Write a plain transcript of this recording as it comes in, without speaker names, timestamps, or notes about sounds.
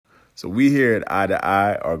So we here at Eye to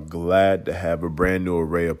Eye are glad to have a brand new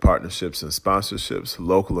array of partnerships and sponsorships,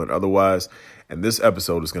 local and otherwise. And this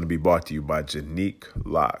episode is going to be brought to you by Janique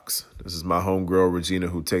Locks. This is my homegirl, Regina,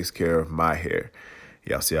 who takes care of my hair.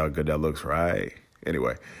 Y'all see how good that looks, right?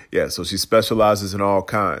 Anyway, so she specializes in all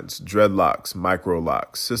kinds: dreadlocks, micro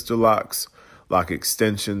locks, sister locks, lock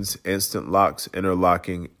extensions, instant locks,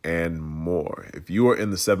 interlocking, and more. If you are in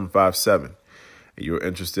the 757 and you're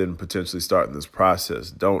interested in potentially starting this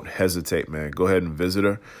process, don't hesitate, man. Go ahead and visit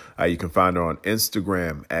her. You can find her on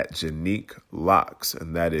Instagram at Janique Locks,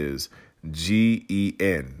 and that is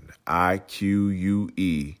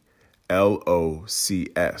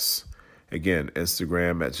GENIQUELOCS. Again,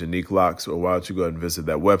 Instagram at Janique Locks, or why don't you go ahead and visit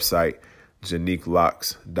that website,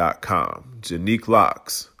 JaniqueLocks.com. Janique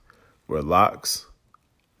Locks, where locks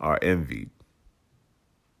are envied.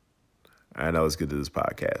 All right, now let's get to this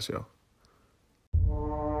podcast, yo.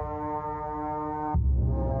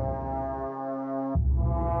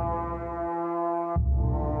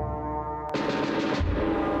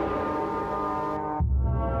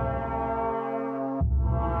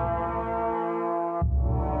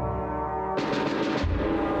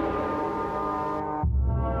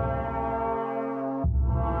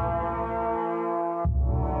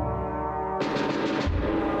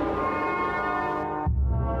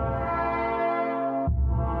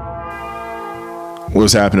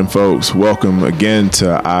 What's happening, folks? Welcome again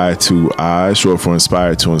to Eye to Eye, short for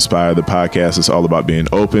Inspired to Inspire. The podcast is all about being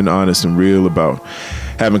open, honest, and real about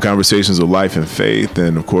having conversations of life and faith.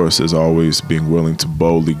 And of course, as always, being willing to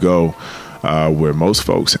boldly go where most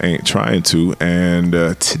folks ain't trying to. And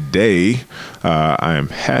today, I am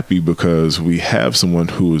happy because we have someone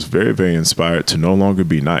who is very, very inspired to no longer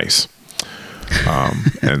be nice.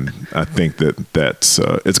 And I think that's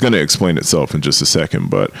it's going to explain itself in just a second,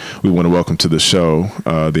 but we want to welcome to the show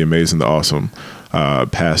the amazing, the awesome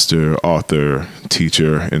pastor, author,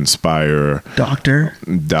 teacher, inspirer, doctor.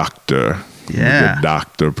 Yeah, the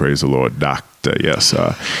doctor. Praise the Lord, doctor. Yes,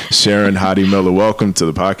 Sharon Hottie Miller. Welcome to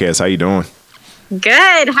the podcast. How you doing?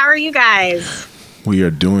 Good. How are you guys? Are we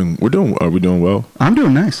doing well? I'm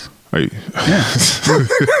doing nice. Are you? Yeah.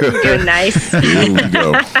 Doing nice. Here we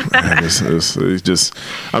go. It's just,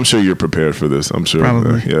 I'm sure you're prepared for this. I'm sure.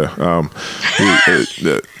 Probably.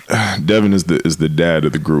 Devin is the dad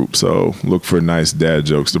of the group, so look for nice dad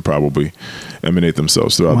jokes to probably emanate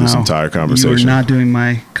themselves throughout this entire conversation. You are not doing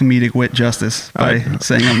my comedic wit justice by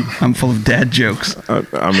saying I'm full of dad jokes.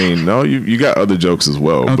 I mean, no, you got other jokes as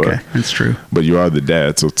well. Okay, that's true. But you are the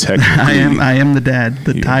dad, so technically, I am the dad,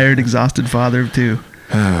 the tired, exhausted father of two.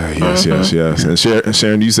 Yes. And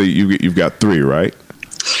Sharon, you say you've got three, right?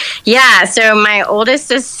 Yeah. So my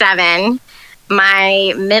oldest is 7.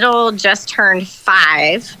 My middle just turned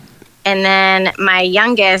 5. And then my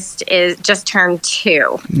youngest is just turned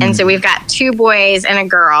 2. And so we've got 2 boys and a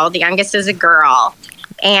girl. The youngest is a girl.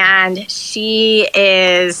 And she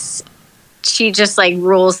just like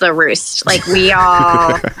rules the roost. Like we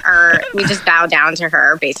all we just bow down to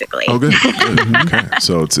her basically. Oh, good. Okay.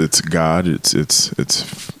 So it's God, it's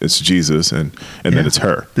Jesus, and then it's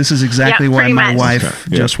her. This is exactly why my wife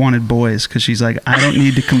just wanted boys, because she's like, I don't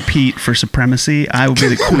need to compete for supremacy. I will be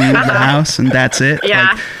the queen of the house, and that's it.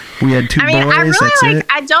 Yeah. Like, we had 2 boys. I really that's it.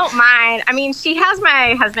 I don't mind. I mean, she has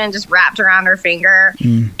my husband just wrapped around her finger,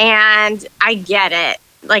 and I get it.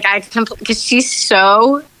 Like because she's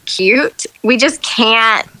so cute. We just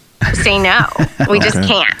can't say no. We just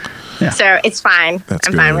can't. Yeah. So it's fine.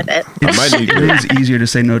 I'm fine with it. It is easier to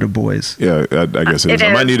say no to boys. Yeah, I guess it is.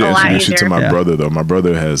 I might need to introduce you to my brother, though. My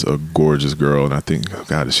brother has a gorgeous girl, and I think, oh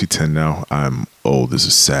God, is she 10 now? I'm old. This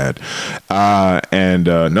is sad.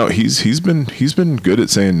 No, he's been good at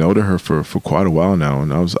saying no to her for quite a while now,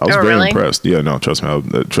 and I was very impressed. Yeah, no, trust me.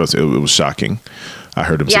 It was shocking. I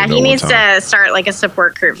heard him say no one time. Yeah, he needs to start like a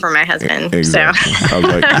support group for my husband. Exactly. So. I was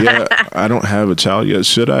like, I don't have a child yet.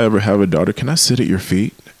 Should I ever have a daughter? Can I sit at your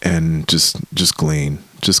feet and just glean,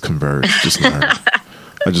 just converse, just learn?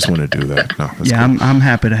 I just want to do that. No, that's cool. Cool. I'm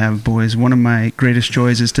happy to have boys. One of my greatest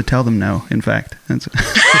joys is to tell them no. In fact,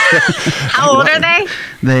 how old are they?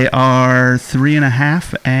 They are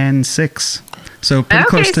 3.5 and 6. So pretty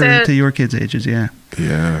close to your kids' ages. Yeah.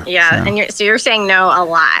 Yeah. Yeah. So. And you're saying no a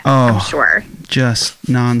lot. I'm sure. Just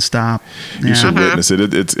nonstop. You should witness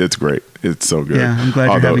it. It's great. It's so good. Yeah, I'm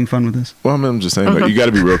glad you're having fun with this. Well, I'm just saying, like, you got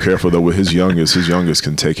to be real careful though with his youngest. His youngest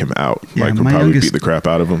can take him out. Yeah, like, he'll probably beat the crap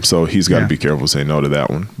out of him. So he's got to be careful saying no to that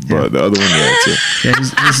one. But the other one, that's it. Yeah,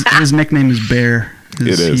 his nickname is Bear.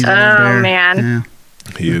 It is. Oh man. Yeah.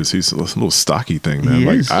 He is. He's a little stocky thing, man.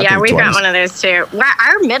 Like, yeah, we've got one of those too.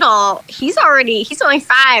 Our middle, he's only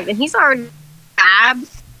 5, and he's already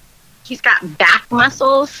abs. he's got back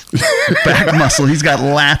muscles. Back muscle. He's got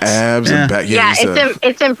lats. Abs and back. Yeah,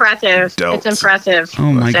 it's impressive. Delts. It's impressive.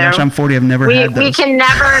 Oh my gosh, I'm 40. I've never had those. We can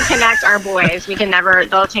never connect our boys. We can never.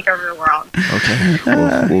 They'll take over the world.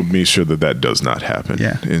 Okay. We'll be sure that does not happen.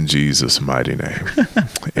 Yeah. In Jesus' mighty name.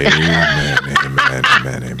 Amen. Amen.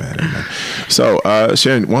 Amen. Amen. Amen. So,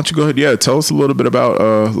 Sharon, why don't you go ahead? Yeah, tell us a little bit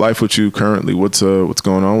about life with you currently. What's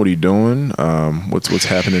going on? What are you doing? What's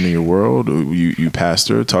happening in your world? You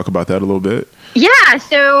pastor. Talk about that a little bit. Yeah,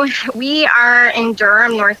 so we are in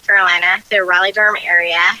Durham, North Carolina, so Raleigh-Durham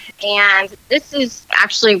area, and this is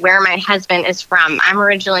actually where my husband is from. I'm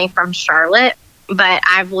originally from Charlotte, but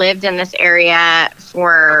I've lived in this area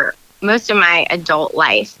for most of my adult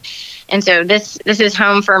life. And so this is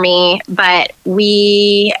home for me, but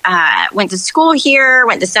we went to school here,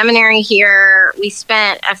 went to seminary here. We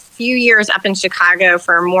spent a few years up in Chicago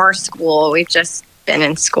for more school. We've just been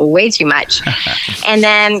in school way too much. And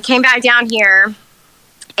then came back down here.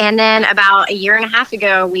 And then about a year and a half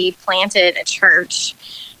ago, we planted a church.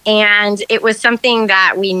 And it was something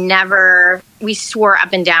that we swore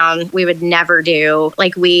up and down we would never do.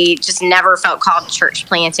 Like, we just never felt called to church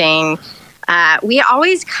planting. We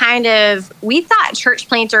always we thought church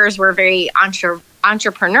planters were very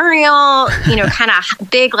entrepreneurial, kind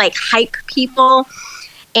of big, like, hype people.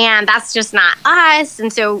 And that's just not us.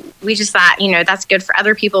 And so we just thought, that's good for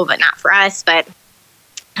other people, but not for us. But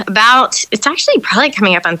it's actually probably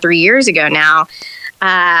coming up on 3 years ago now,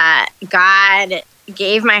 God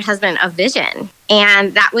gave my husband a vision.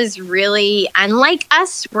 And that was really unlike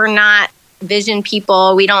us. We're not vision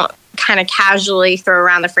people. We don't kind of casually throw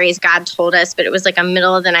around the phrase God told us, but it was like a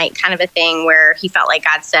middle of the night kind of a thing where he felt like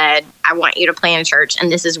God said, I want you to plant a church, and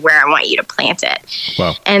this is where I want you to plant it.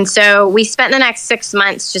 Wow. And so we spent the next 6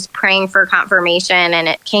 months just praying for confirmation, and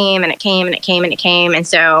it came and it came and it came and it came. And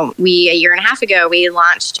so a year and a half ago, we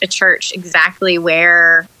launched a church exactly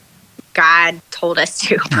where God told us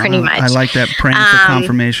to, pretty much. I like that, praying for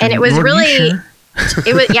confirmation. And it was Lord, really... you sure?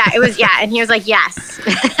 It was. And he was like, yes,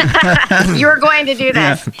 you were going to do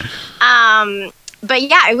this. Yeah. But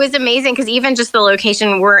yeah, it was amazing because even just the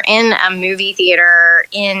location, we're in a movie theater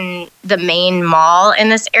in the main mall in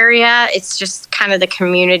this area. It's just kind of the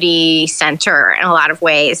community center in a lot of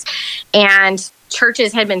ways. And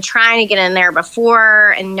churches had been trying to get in there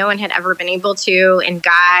before, and no one had ever been able to. And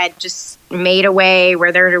God just made a way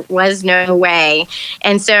where there was no way.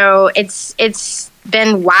 And so it's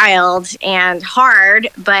been wild and hard,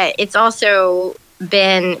 but it's also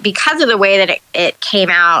been, because of the way that it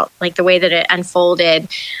came out, like the way that it unfolded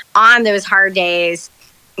on those hard days,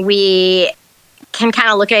 we can kind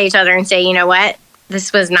of look at each other and say, you know what?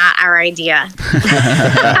 This was not our idea.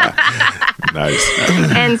 Nice.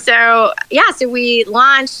 And so we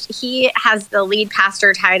launched. He has the lead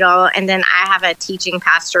pastor title, and then I have a teaching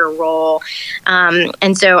pastor role.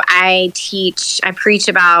 And so I preach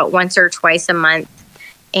about once or twice a month.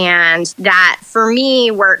 And that for me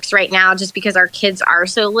works right now just because our kids are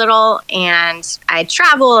so little, and I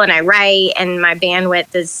travel and I write, and my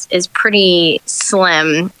bandwidth is pretty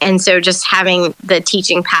slim. And so just having the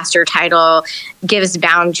teaching pastor title gives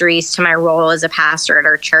boundaries to my role as a pastor at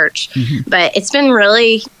our church. Mm-hmm. But it's been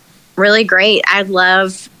really, really great. I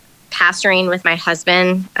love pastoring with my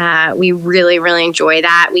husband. We really, really enjoy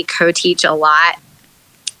that. We co-teach a lot.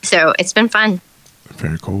 So it's been fun.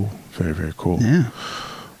 Very cool. Very, very cool. Yeah.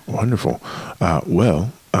 Wonderful.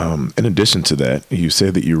 In addition to that, you say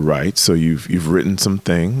that you write, so you've written some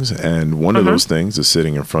things, and one of those things is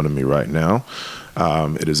sitting in front of me right now.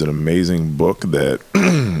 It is an amazing book that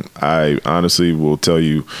I honestly will tell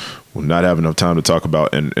you will not have enough time to talk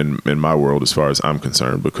about in my world as far as I'm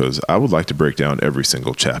concerned, because I would like to break down every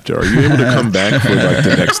single chapter. Are you able to come back for like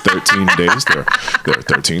the next 13 days? There are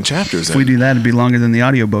 13 chapters. If we do that, it'd be longer than the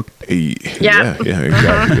audiobook. Yeah,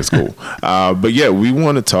 exactly. It's cool. But yeah, we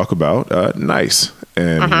want to talk about nice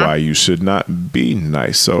and why you should not be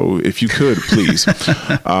nice. So if you could, please.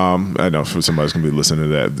 I know for somebody's going to be listening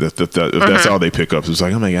to that, if that's all they pick up, it's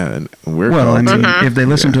like, oh my God, if they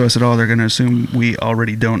listen to us at all, they're going to assume we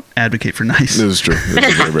already don't advocate for nice. This is true. This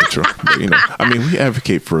is very, very true. But, we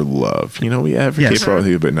advocate for love. We advocate for all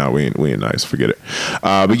here, but no, we ain't nice. Forget it.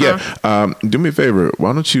 Do me a favor.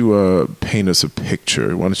 Why don't you paint us a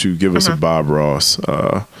picture? Why don't you give us a Bob Ross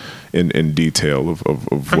in detail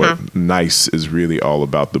of what nice is really all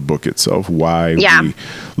about, the book itself, why we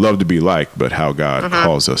love to be liked, but how God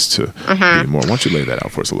calls us to be more. Why don't you lay that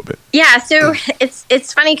out for us a little bit? Yeah, so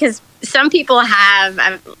it's funny because some people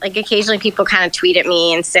have, occasionally people kind of tweet at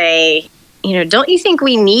me and say, don't you think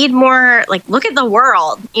we need more, look at the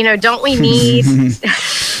world, don't we need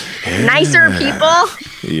nicer people.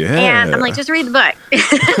 Yeah. And I'm like, just read the book.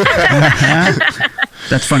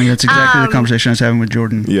 That's funny. That's exactly the conversation I was having with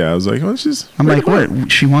Jordan. Yeah, I was like, I'm like,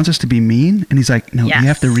 what? She wants us to be mean? And he's like, no, yes. You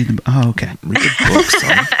have to read the book. Oh, okay. Read the book,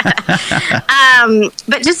 son.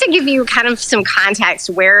 But just to give you kind of some context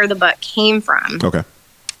where the book came from. Okay.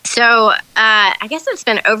 So I guess it's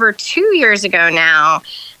been over 2 years ago now.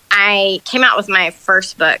 I came out with my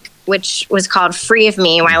first book, which was called Free of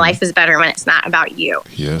Me, Why Life is Better When It's Not About You.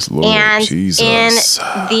 Yes, Lord and Jesus. In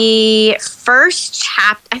the first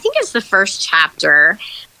chapter, I think it's the first chapter,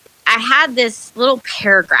 I had this little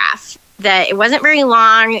paragraph that it wasn't very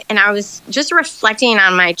long, and I was just reflecting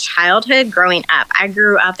on my childhood growing up. I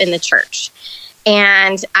grew up in the church,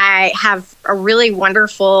 and I have a really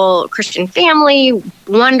wonderful Christian family,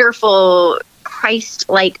 wonderful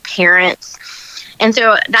Christ-like parents. And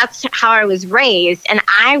so that's how I was raised. And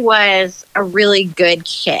I was a really good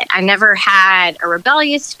kid. I never had a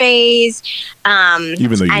rebellious phase. Even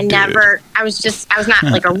though you did. I was not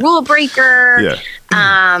like a rule breaker. Yeah.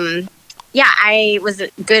 I was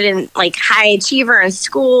good in like high achiever in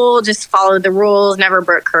school, just followed the rules, never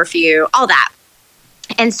broke curfew, all that.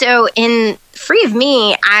 And so in Free of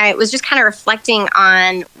Me, I was just kind of reflecting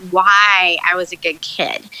on why I was a good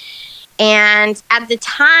kid. And at the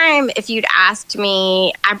time, if you'd asked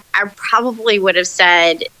me, I probably would have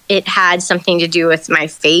said it had something to do with my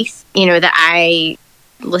faith, that I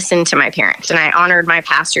listened to my parents and I honored my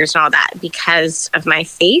pastors and all that because of my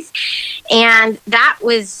faith. And that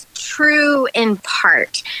was true in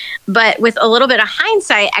part. But with a little bit of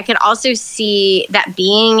hindsight, I could also see that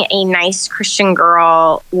being a nice Christian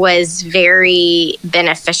girl was very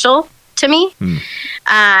beneficial to me.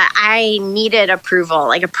 I needed approval.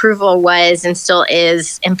 Like approval was and still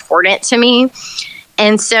is important to me.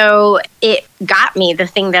 And so it got me the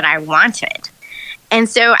thing that I wanted. And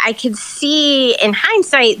so I could see in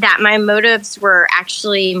hindsight that my motives were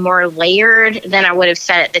actually more layered than I would have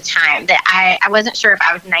said at the time. That I wasn't sure if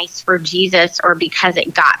I was nice for Jesus or because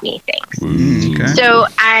it got me things. Okay. So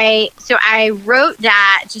I wrote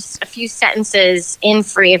that, just a few sentences in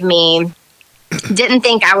Free of Me. Didn't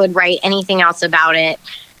think I would write anything else about it.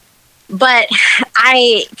 But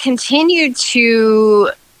I continued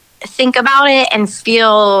to think about it and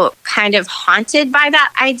feel kind of haunted by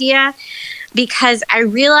that idea because I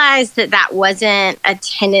realized that wasn't a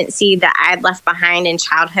tendency that I had left behind in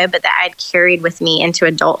childhood, but that I'd carried with me into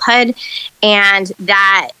adulthood. And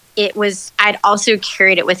that I'd also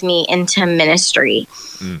carried it with me into ministry.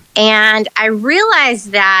 And I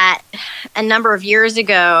realized that a number of years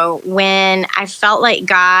ago when I felt like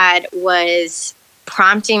God was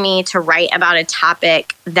prompting me to write about a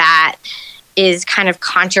topic that is kind of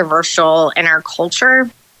controversial in our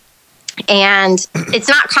culture. And it's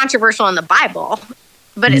not controversial in the Bible,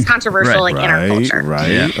 but it's controversial in our culture.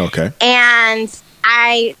 Right. Yeah. Okay. And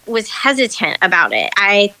I was hesitant about it.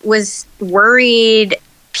 I was worried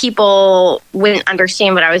people wouldn't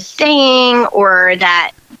understand what I was saying, or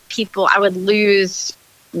that I would lose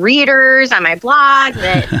readers on my blog,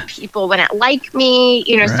 that people wouldn't like me,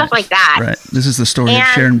 stuff like that. Right. This is the story of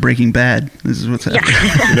Sharon Breaking Bad. This is what's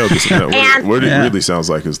happening. What it really sounds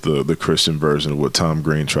like is the Christian version of what Tom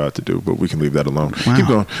Green tried to do, but we can leave that alone. Wow. Keep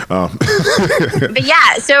going. But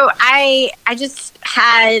yeah, so I just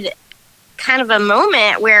had kind of a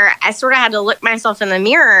moment where I sort of had to look myself in the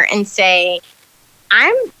mirror and say,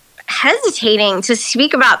 I'm hesitating to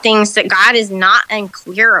speak about things that God is not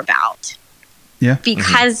unclear about. Yeah.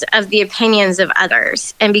 Because of the opinions of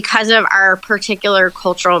others and because of our particular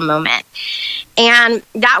cultural moment. And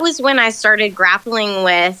that was when I started grappling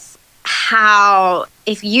with how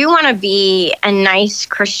if you want to be a nice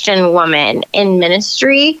Christian woman in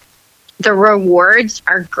ministry, the rewards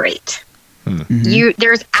are great.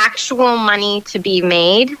 There's actual money to be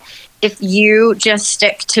made if you just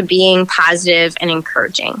stick to being positive and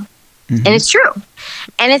encouraging. And it's true.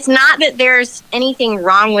 And it's not that there's anything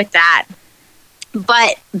wrong with that,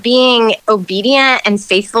 but being obedient and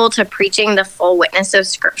faithful to preaching the full witness of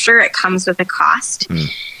Scripture, it comes with a cost.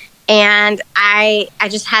 And I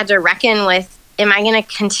just had to reckon with, am I going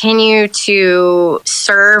to continue to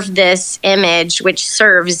serve this image which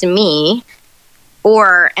serves me,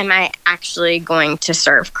 or am I actually going to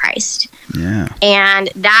serve Christ? Yeah. And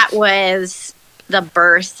that was the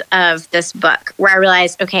birth of this book, where I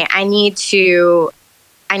realized, okay, I need to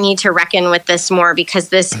reckon with this more, because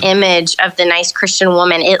this image of the nice Christian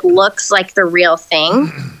woman, it looks like the real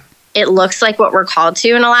thing. It looks like what we're called to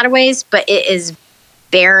in a lot of ways, but it is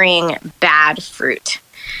bearing bad fruit.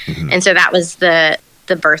 And so that was the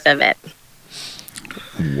birth of it.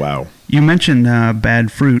 Wow. You mentioned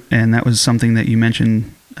bad fruit, and that was something that you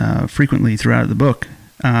mentioned frequently throughout the book.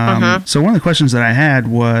 So one of the questions that I had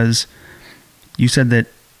was, you said that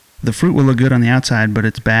the fruit will look good on the outside, but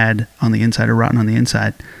it's bad on the inside or rotten on the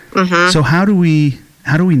inside. So how do we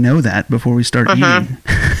know that before we start eating?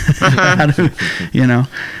 How do you know?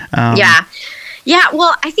 Yeah.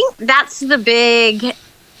 Well, I think that's the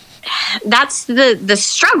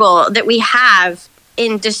struggle that we have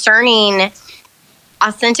in discerning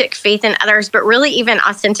authentic faith in others, but really even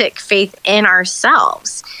authentic faith in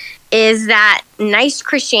ourselves, is that nice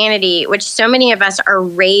Christianity, which so many of us are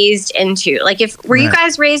raised into. Like, were you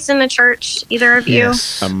guys raised in the church, either of you?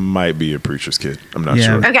 Yes. I might be a preacher's kid. I'm not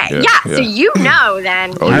sure. Okay, so you know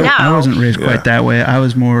then. I wasn't raised quite that way. I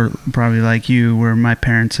was more probably like you, where my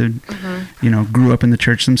parents had, grew up in the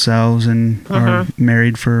church themselves and are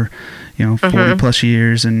married for, 40 plus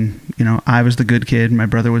years, and I was the good kid, my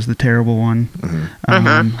brother was the terrible one.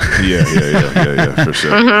 Yeah, for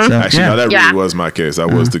sure. So, actually, no, that really was my case. I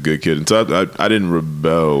was the good kid, and so I didn't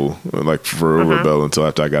rebel until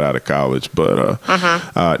after I got out of college. But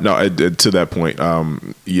to that point,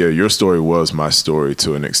 your story was my story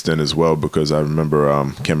to an extent as well, because I remember,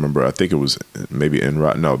 can't remember. I think it was maybe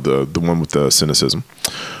the one with the cynicism,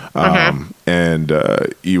 and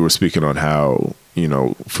you were speaking on how,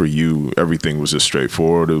 for you, everything was just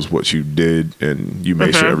straightforward. It was what you did, and you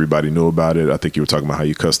made sure everybody knew about it. I think you were talking about how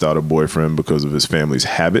you cussed out a boyfriend because of his family's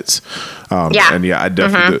habits. I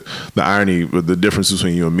definitely, the irony, the difference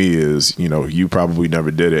between you and me is, you probably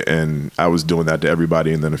never did it, and I was doing that to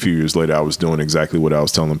everybody, and then a few years later, I was doing exactly what I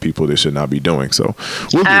was telling people they should not be doing. So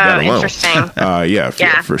we'll leave that alone. Interesting.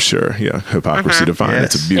 For sure. Yeah, hypocrisy defined.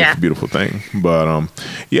 It's a beautiful, beautiful thing. But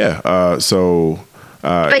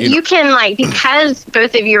but you can, because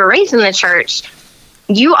both of you were raised in the church,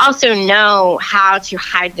 you also know how to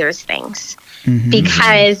hide those things.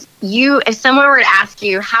 Because if someone were to ask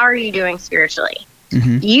you, how are you doing spiritually?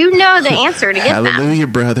 You know the answer to get them. Hallelujah,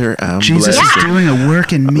 brother. Jesus is doing a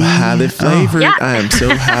work in me. Highly flavored. I am so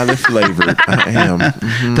highly flavored. I am.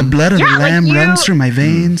 The blood of the Lamb runs through my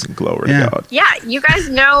veins. Glory to God. Yeah, you guys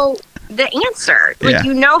know the answer.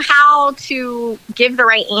 You know how to give the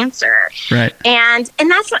right answer. Right. And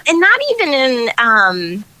not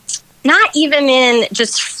even in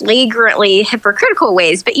just flagrantly hypocritical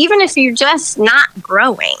ways, but even if you're just not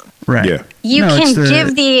growing. Right. Yeah. You can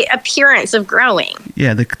give the appearance of growing.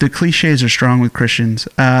 Yeah, the cliches are strong with Christians.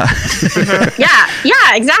 Yeah,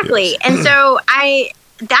 exactly. Yes. And so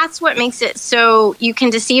that's what makes it so you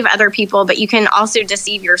can deceive other people, but you can also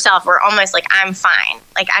deceive yourself. We're almost like, I'm fine.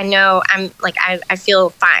 Like, I know I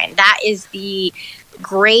feel fine. That is the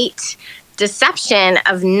great deception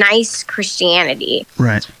of nice Christianity.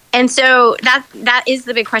 Right. And so that is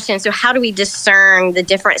the big question. So how do we discern the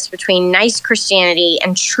difference between nice Christianity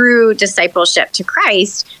and true discipleship to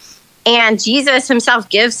Christ? And Jesus himself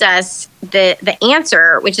gives us the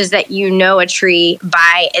answer, which is that you know a tree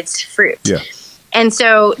by its fruit. Yeah. And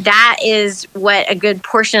so that is what a good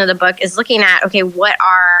portion of the book is looking at. Okay, what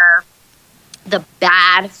are the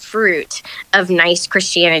bad fruit of nice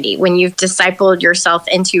Christianity when you've discipled yourself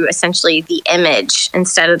into essentially the image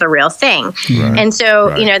instead of the real thing? Right. And so,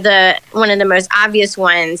 one of the most obvious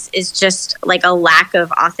ones is just like a lack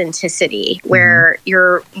of authenticity, where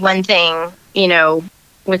you're one thing,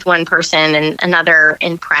 with one person and another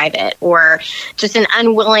in private, or just an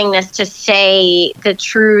unwillingness to say the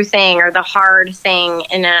true thing or the hard thing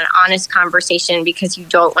in an honest conversation because you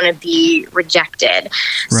don't want to be rejected. Right.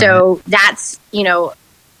 So that's,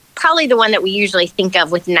 probably the one that we usually think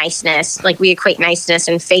of with niceness. Like, we equate niceness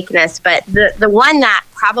and fakeness, but the one that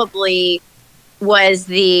probably was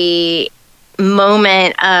the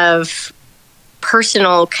moment of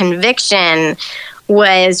personal conviction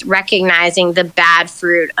was recognizing the bad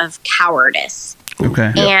fruit of cowardice.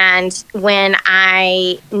 Okay. And when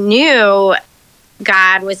I knew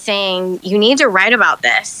God was saying, you need to write about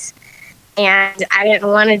this, and I didn't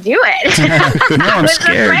want to do it. No, I'm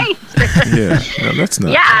scared. That's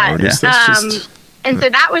not cowardice. That's just... And so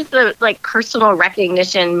that was the personal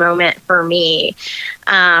recognition moment for me.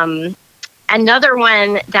 Another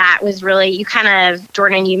one that was really,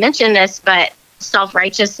 Jordan, you mentioned this, but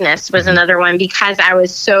self-righteousness was another one, because I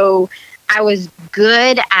was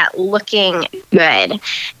good at looking good.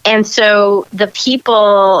 And so the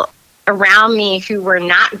people around me who were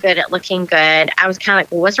not good at looking good, I was kind of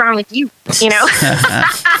like, well, what's wrong with you? Yeah.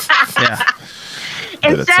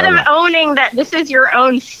 Instead of owning that this is your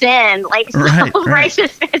own sin,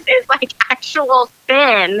 self-righteousness is actual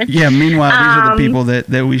sin. Yeah, meanwhile, these are the people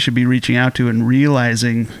that we should be reaching out to and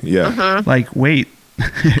realizing, wait,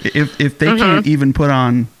 if they can't even put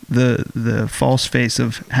on the false face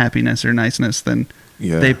of happiness or niceness, then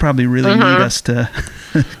they probably really need us to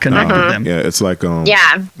connect with them. Yeah, it's like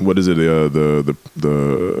what is it? The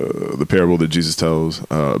parable that Jesus tells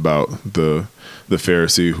about the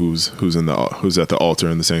Pharisee who's at the altar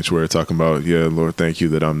in the sanctuary talking about, Lord, thank you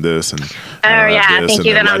that I'm this, and thank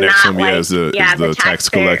you that I'm not like the tax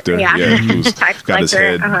collector, who's got his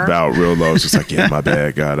head bowed real low. It's just like, my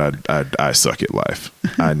bad, God, I suck at life.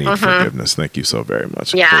 I need forgiveness. Thank you so very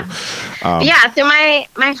much. Yeah, cool. So my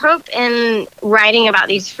hope in writing about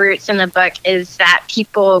these fruits in the book is that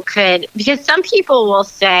people could, because some people will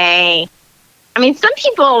say, some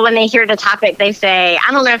people, when they hear the topic, they say,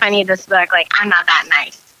 I don't know if I need this book. Like, I'm not that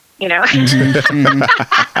nice,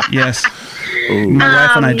 Yes. Ooh. My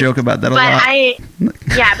wife and I joke about that a lot.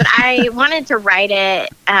 But I wanted to write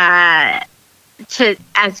it as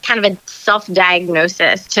kind of a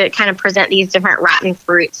self-diagnosis, to kind of present these different rotten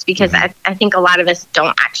fruits, because I think a lot of us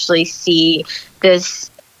don't actually see this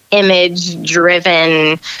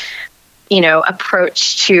image-driven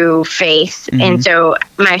approach to faith. And so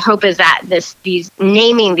my hope is that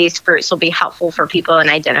naming these fruits will be helpful for people in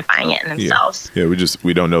identifying it in themselves.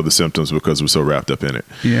 We don't know the symptoms because we're so wrapped up in it.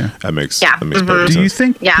 That makes perfect sense. Do you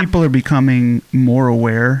think people are becoming more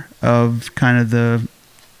aware of kind of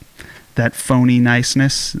that phony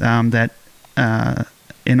niceness, that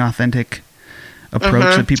inauthentic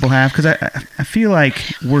approach that people have? Because I feel like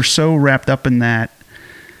we're so wrapped up in that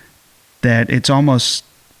it's almost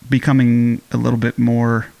becoming a little bit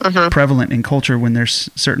more prevalent in culture, when there's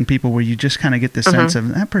certain people where you just kind of get this sense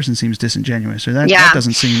of, that person seems disingenuous, or that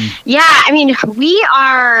doesn't seem...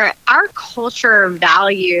 our culture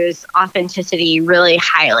values authenticity really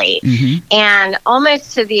highly, and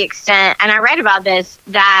almost to the extent, and I write about this,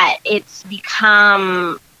 that it's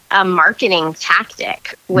become a marketing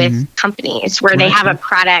tactic with companies where they have a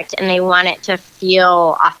product and they want it to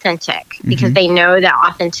feel authentic, because they know that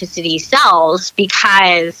authenticity sells,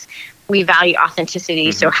 because we value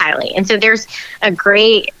authenticity so highly. And so there's a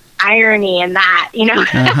great irony in that,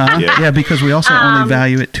 because we also only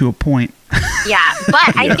value it to a point.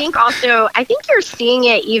 But I think you're seeing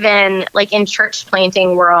it even like in church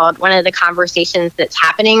planting world. One of the conversations that's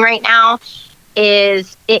happening right now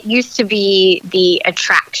is, it used to be the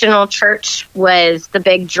attractional church was the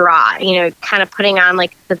big draw, kind of putting on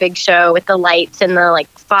like the big show with the lights and the like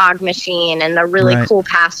fog machine and the really cool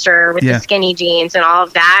pastor with the skinny jeans and all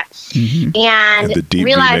of that. And the deep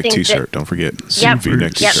V-neck t-shirt, don't forget.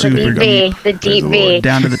 V-neck t-shirt. The deep V.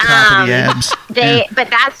 Down to the top of the abs. But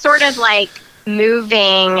that's sort of like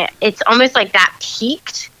moving, it's almost like that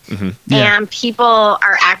peaked, and people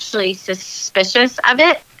are actually suspicious of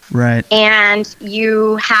it. Right. And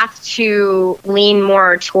you have to lean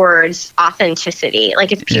more towards authenticity.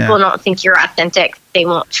 Like, if people don't think you're authentic, they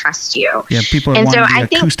won't trust you. Yeah, people want the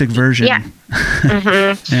acoustic version.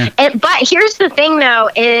 But here's the thing, though,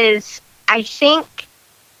 is I think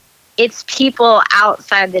it's people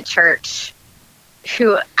outside the church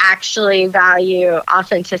who actually value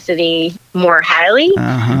authenticity more highly.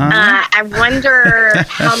 I wonder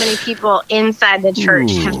how many people inside the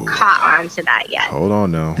church have caught on to that yet. Hold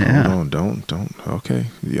on now. Hold on. Don't. Okay.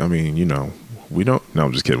 We don't. No,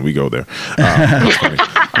 I'm just kidding. We go there. That's funny.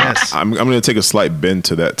 Yes. I'm going to take a slight bend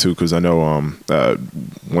to that too, because I know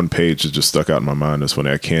one page that just stuck out in my mind. That's funny.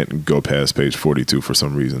 I can't go past page 42 for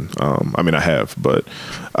some reason. I have, but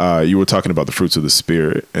you were talking about the fruits of the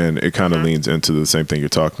Spirit, and it kind of leans into the same thing you're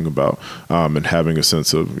talking about, and having a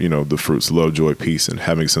sense of the fruits: love, joy, peace, and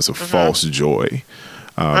having a sense of false joy.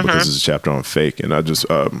 Because it's a chapter on fake. And I just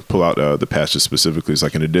pull out the passage specifically. It's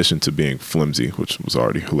like, in addition to being flimsy, which was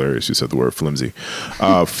already hilarious, you said the word flimsy,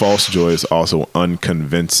 false joy is also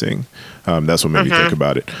unconvincing. That's what made me think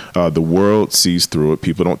about it. The world sees through it.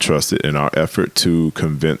 People don't trust it. In our effort to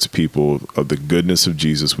convince people of the goodness of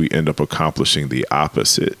Jesus, we end up accomplishing the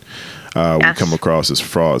opposite. We come across as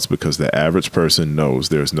frauds, because the average person knows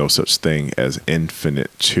there's no such thing as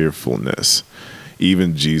infinite cheerfulness.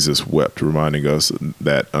 Even Jesus wept, reminding us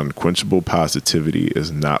that unquenchable positivity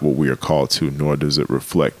is not what we are called to, nor does it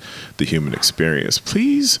reflect the human experience.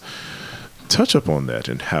 Please touch up on that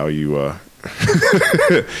and how you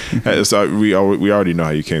so we already know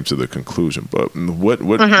how you came to the conclusion, but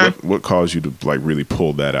what caused you to like really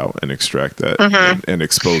pull that out and extract that and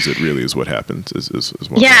expose it? Really, is what happened. Is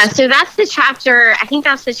so that's the chapter. I think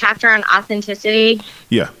that's the chapter on authenticity.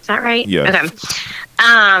 Yeah, is that right? Yeah.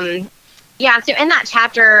 Okay. So in that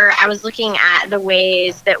chapter, I was looking at the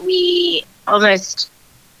ways that we almost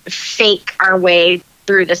fake our way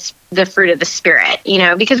through the fruit of the Spirit,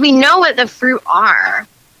 because we know what the fruit are.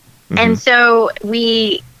 And so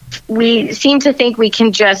we seem to think we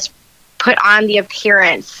can just put on the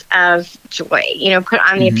appearance of joy, put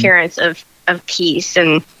on the appearance of of peace.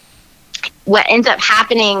 And what ends up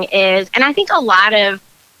happening is, and I think a lot of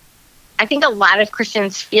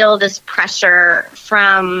Christians feel this pressure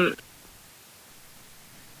from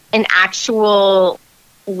an actual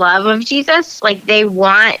love of Jesus. Like, they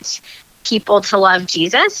want people to love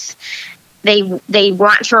Jesus. They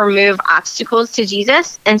want to remove obstacles to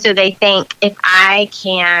Jesus. And so they think, if I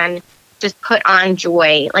can just put on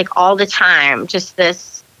joy, like, all the time, just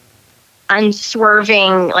this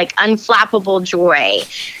unswerving, like, unflappable joy,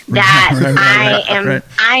 that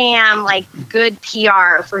I am like good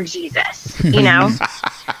PR for Jesus, you know?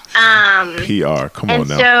 PR, come on now. And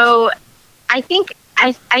so I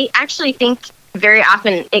actually think very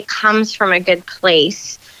often it comes from a good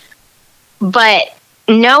place, but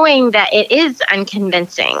knowing that it is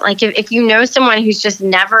unconvincing. Like, if you know someone who's just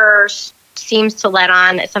never seems to let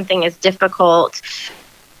on that something is difficult,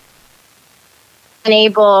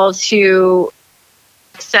 unable to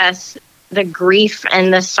access the grief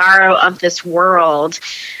and the sorrow of this world,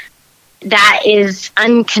 that is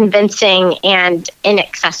unconvincing and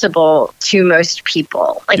inaccessible to most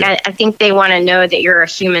people. Like, I think they want to know that you're a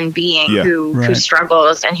human being who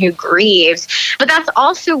struggles and who grieves. But that's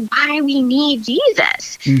also why we need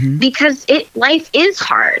Jesus, because life is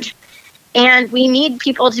hard. And we need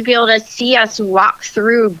people to be able to see us walk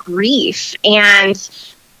through grief and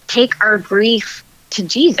take our grief to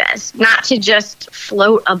Jesus, not to just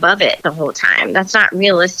float above it the whole time. That's not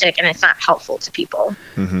realistic, and it's not helpful to people.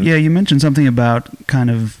 Yeah, you mentioned something about kind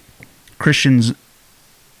of Christians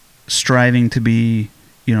striving to be,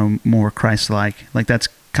 more Christ-like. Like, that's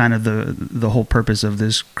kind of the whole purpose of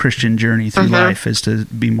this Christian journey through life, is to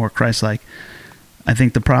be more Christ-like. I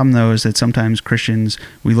think the problem, though, is that sometimes Christians,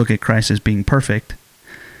 we look at Christ as being perfect,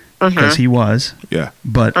 because he was. Yeah.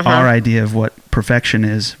 But our idea of what perfection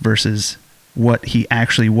is versus what he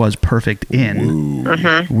actually was perfect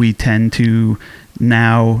in, we tend to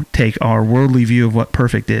now take our worldly view of what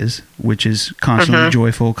perfect is, which is constantly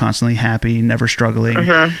joyful, constantly happy, never struggling,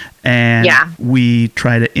 and we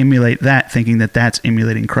try to emulate that, thinking that that's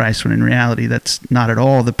emulating Christ, when in reality that's not at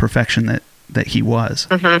all the perfection that he was.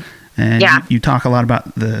 And you talk a lot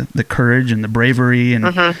about the courage and the bravery, and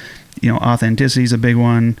authenticity is a big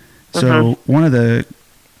one. So one of the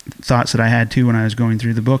thoughts that I had too when I was going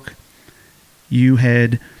through the book, you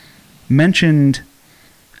had mentioned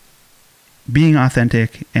being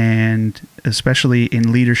authentic, and especially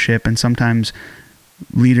in leadership, and sometimes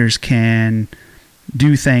leaders can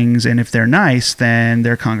do things, and if they're nice, then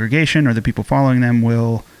their congregation or the people following them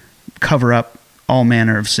will cover up all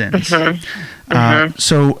manner of sins.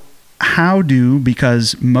 So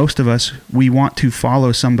because most of us, we want to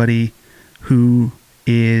follow somebody who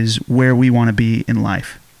is where we want to be in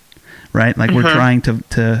life, right? Like, we're trying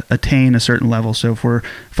to attain a certain level. So if we're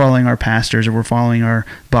following our pastors, or we're following our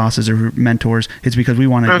bosses or mentors, it's because we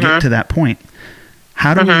want to get to that point.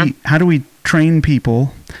 How do we train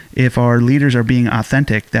people? If our leaders are being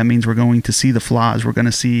authentic, that means we're going to see the flaws. We're going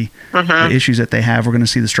to see the issues that they have. We're going to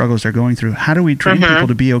see the struggles they're going through. How do we train people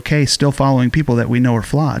to be okay still following people that we know are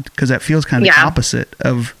flawed? Because that feels kind of the opposite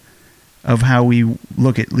of how we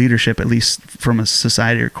look at leadership, at least from a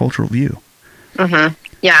society or cultural view.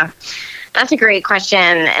 Yeah, that's a great question,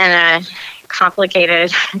 and a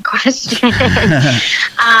complicated question.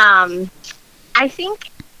 I think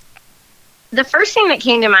the first thing that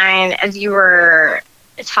came to mind as you were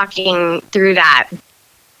talking through that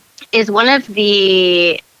is one of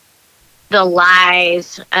the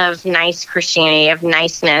lies of nice Christianity, of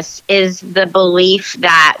niceness, is the belief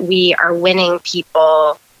that we are winning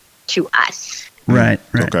people to us. Right.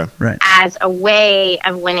 As a way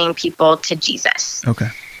of winning people to Jesus. Okay.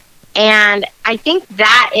 And I think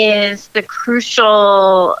that is the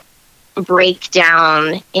crucial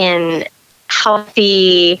breakdown in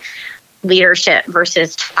healthy leadership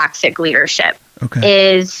versus toxic leadership.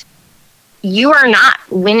 Is you are not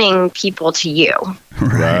winning people to you.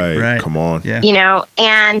 Right. Come on. Yeah.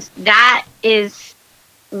 And that is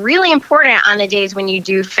really important on the days when you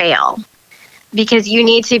do fail, because you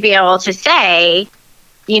need to be able to say,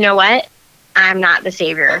 you know what? I'm not the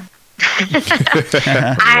Savior.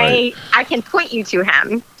 I can point you to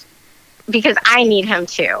him because I need him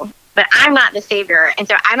too, but I'm not the Savior. And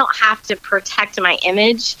so I don't have to protect my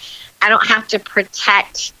image. I don't have to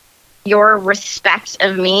protect your respect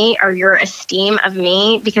of me or your esteem of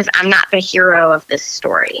me, because I'm not the hero of this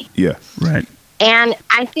story. Yeah. Right. And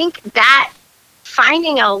I think that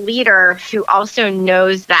finding a leader who also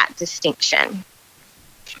knows that distinction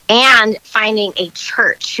and finding a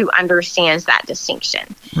church who understands that distinction.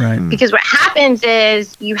 Right. Because what happens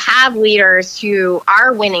is you have leaders who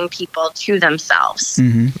are winning people to themselves,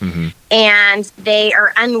 and they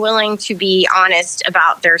are unwilling to be honest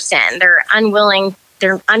about their sin. They're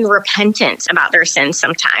unrepentant about their sin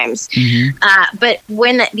sometimes. But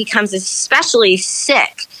when it becomes especially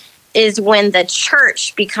sick is when the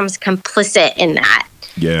church becomes complicit in that.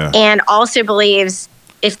 Yeah. And also believes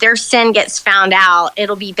if their sin gets found out,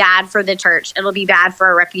 it'll be bad for the church. It'll be bad for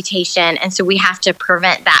our reputation. And so we have to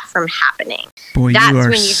prevent that from happening. Boy, That's you are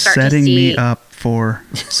when you start to setting see- me up for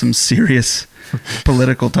some serious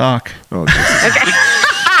political talk. Oh, Jesus. Okay.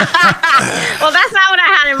 Well, that's not what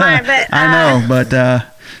I had in mind, but I know, but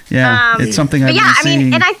yeah, it's something I've but yeah, been seeing. I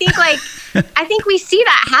mean, and I think I think we see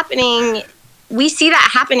that happening. We see that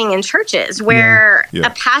happening in churches where Yeah. a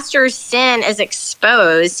pastor's sin is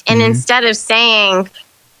exposed, and instead of saying,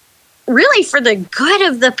 really for the good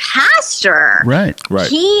of the pastor, Right.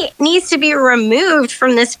 he needs to be removed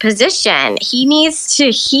from this position. He needs to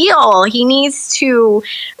heal. He needs to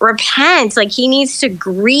repent. Like, he needs to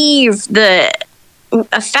grieve the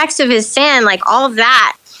effects of his sin, like all of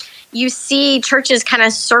that. You see churches kind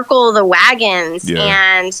of circle the wagons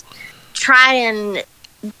and try and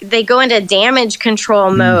they go into damage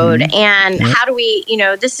control mode. And how do we,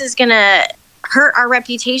 this is going to hurt our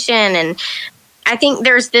reputation. And I think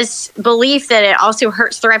there's this belief that it also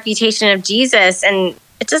hurts the reputation of Jesus, and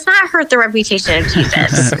it does not hurt the reputation of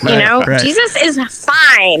Jesus. Right. Jesus is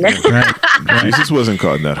fine. Right. Jesus wasn't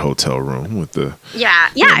caught in that hotel room with the. Yeah,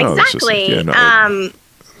 no, it's just- exactly.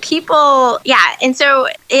 people. And so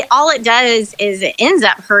all it does is it ends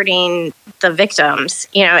up hurting the victims.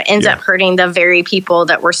 It ends up hurting the very people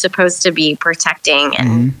that we're supposed to be protecting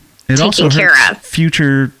and It also taking care hurts of.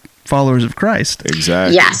 future followers of Christ.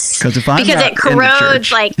 Exactly. Yes, Because if I'm because not it in the corrodes,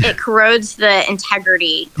 church- it corrodes the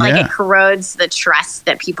integrity, Yeah. it corrodes the trust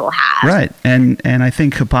that people have. Right. And I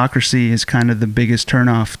think hypocrisy is kind of the biggest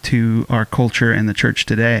turnoff to our culture and the church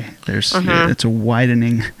today. It's a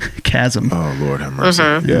widening chasm. Oh, Lord have mercy.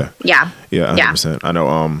 Yeah. Yeah. Yeah, 100%. I know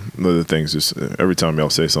one of the things is every time y'all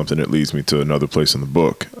say something, it leads me to another place in the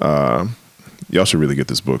book. Y'all should really get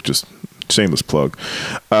this book. Just shameless plug.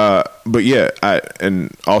 But yeah,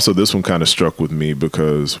 and also this one kind of struck with me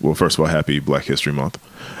because, well, first of all, happy Black History Month.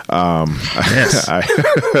 Yes.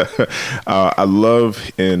 I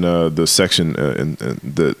love in the section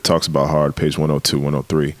that talks about hard, page 102,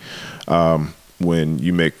 103, when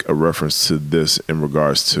you make a reference to this in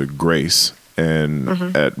regards to grace.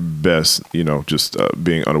 And at best, just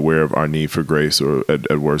being unaware of our need for grace, or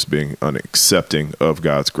at worst, being unaccepting of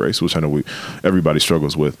God's grace, which I know everybody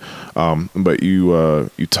struggles with. But you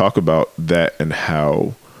talk about that and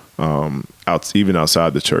how even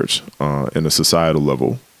outside the church, in a societal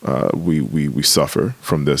level, we suffer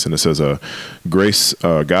from this. And it says,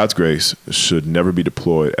 God's grace should never be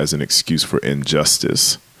deployed as an excuse for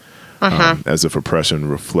injustice, as if oppression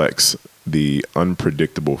reflects the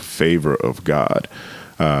unpredictable favor of God.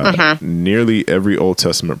 Nearly every Old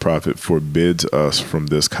Testament prophet forbids us from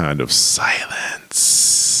this kind of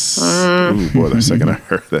silence. Ooh, boy, the second I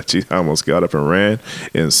heard that, I almost got up and ran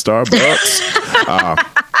in Starbucks.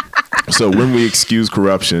 So when we excuse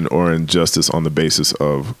corruption or injustice on the basis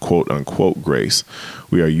of quote unquote grace,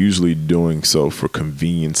 we are usually doing so for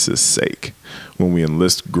convenience's sake. When we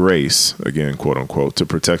enlist grace, again, quote unquote, to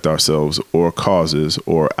protect ourselves or causes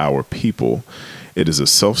or our people, it is a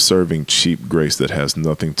self-serving, cheap grace that has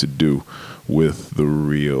nothing to do with the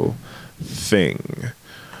real thing.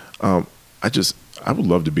 I would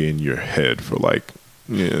love to be in your head for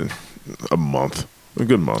a month. A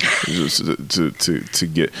good month, just to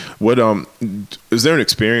get what. Is there an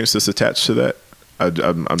experience that's attached to that?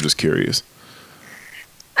 I'm just curious.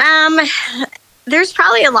 There's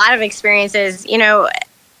probably a lot of experiences.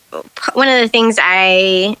 One of the things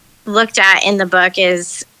I looked at in the book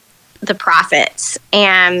is the prophets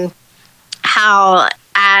and how,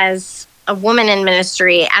 as a woman in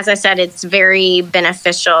ministry, as I said, it's very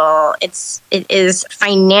beneficial. It is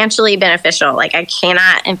financially beneficial. Like, I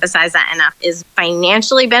cannot emphasize that enough. Is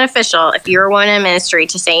financially beneficial if you're a woman in ministry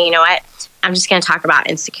to say, you know what, I'm just going to talk about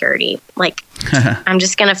insecurity. Like, I'm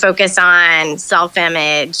just going to focus on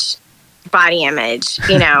self-image, body image.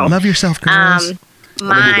 Love yourself, girls.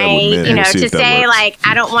 To say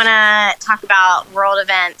I don't want to talk about world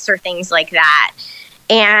events or things like that.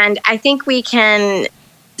 And I think we can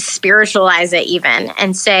spiritualize it even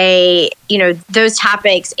and say, those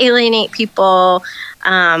topics alienate people.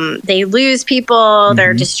 They lose people.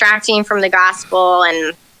 They're distracting from the gospel.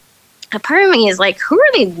 And a part of me is like, who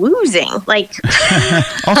are they losing? Like,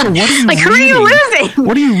 also, what are you like, who are you losing?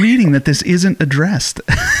 What are you reading that this isn't addressed?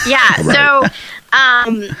 Yeah. So,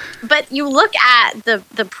 but you look at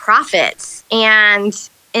the prophets and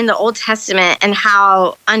in the Old Testament and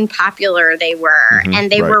how unpopular they were, and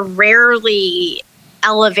they were rarely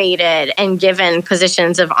elevated and given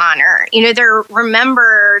positions of honor. You know, they're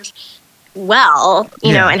remembered well,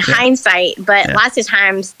 you know, in hindsight, but lots of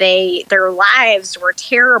times their lives were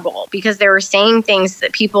terrible because they were saying things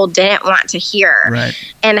that people didn't want to hear. Right.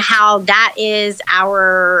 And how that is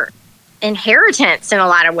our inheritance in a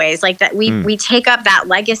lot of ways, like that we take up that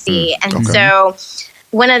legacy. And so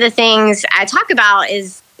one of the things I talk about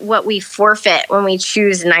is what we forfeit when we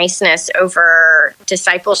choose niceness over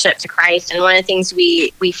discipleship to Christ. And one of the things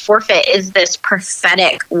we forfeit is this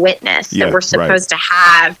prophetic witness that we're supposed to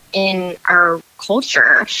have in our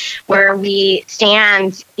culture, where we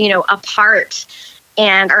stand, you know, apart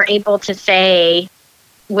and are able to say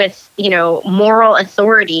with, you know, moral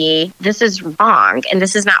authority, this is wrong and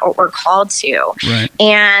this is not what we're called to. Right.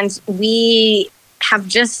 And we have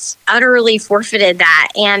just utterly forfeited that.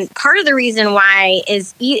 And part of the reason why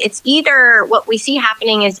is it's either what we see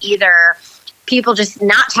happening is either people just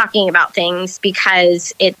not talking about things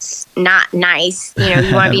because it's not nice, you know,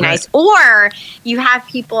 you want to be nice, or you have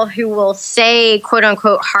people who will say quote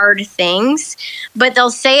unquote hard things, but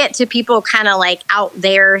they'll say it to people kind of like out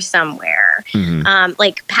there somewhere,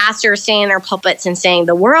 like pastors standing in their pulpits and saying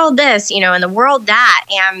the world this, you know, and the world that.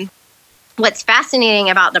 And what's fascinating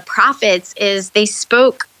about the prophets is they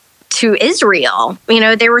spoke to Israel. You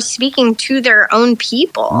know, they were speaking to their own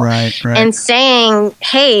people, right. and saying,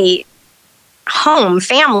 hey, home,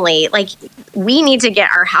 family, like we need to get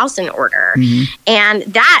our house in order. And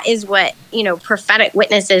that is what, you know, prophetic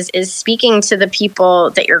witnesses is speaking to the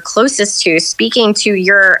people that you're closest to, speaking to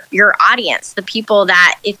your audience, the people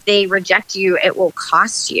that if they reject you, it will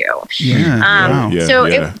cost you.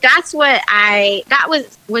 That's what that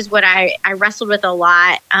was what I wrestled with a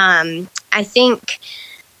lot. I think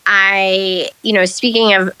you know,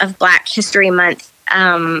 speaking of Black History Month,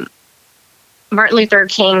 Martin Luther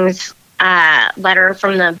King's letter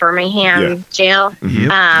from the Birmingham jail.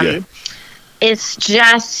 It's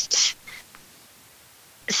just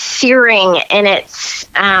searing in its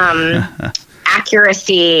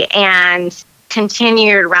accuracy and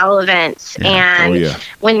continued relevance. And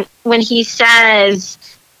when he says,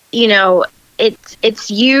 you know,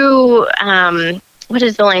 it's you, what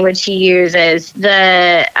is the language he uses?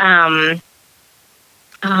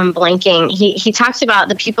 I'm blanking. He talks about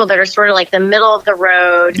the people that are sort of like the middle of the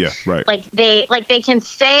road. Yeah, right. Like they can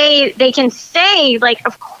say like,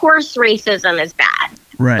 of course racism is bad.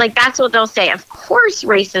 Right. Like that's what they'll say. Of course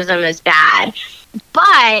racism is bad.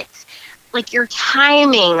 But like your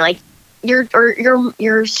timing, like your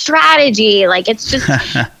strategy, like it's just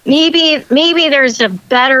maybe there's a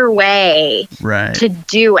better way to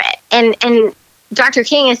do it. And Dr.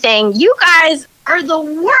 King is saying, you guys are the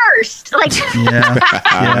worst. Like,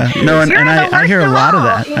 no, and I hear a lot of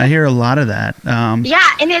that. I hear a lot of that. And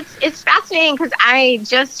it's fascinating because I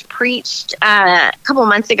just preached a couple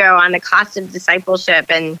months ago on the cost of discipleship,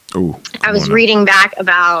 and I was reading back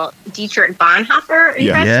about Dietrich Bonhoeffer. Are you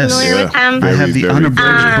guys familiar with him? I have the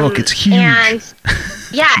unabridged book. It's huge. And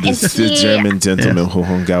this is the German gentleman who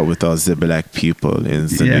hung out with all the Black people in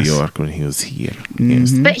New York when he was here.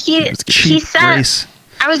 But he said,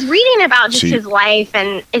 I was reading about just his life,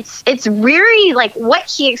 and it's really like what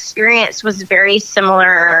he experienced was very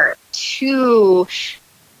similar to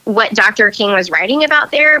what Dr. King was writing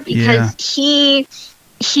about there, because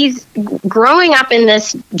he's growing up in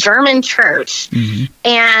this German church,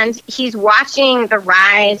 and he's watching the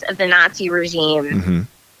rise of the Nazi regime.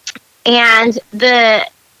 And the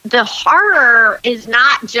horror is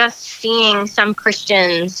not just seeing some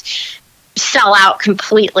Christians sell out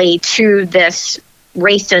completely to this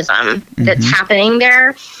racism that's happening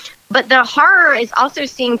there, but the horror is also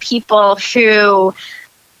seeing people who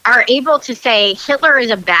are able to say Hitler is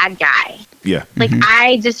a bad guy. Like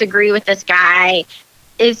I disagree with this guy.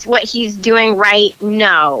 Is what he's doing right?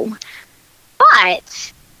 No.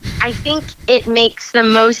 But I think it makes the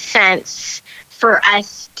most sense for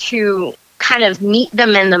us to kind of meet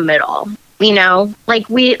them in the middle. You know, like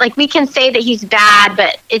we can say that he's bad,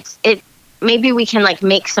 but maybe we can like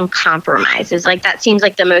make some compromises. Like that seems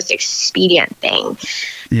like the most expedient thing.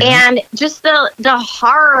 And just the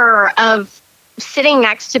horror of sitting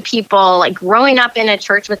next to people, like growing up in a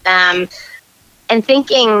church with them and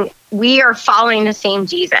thinking we are following the same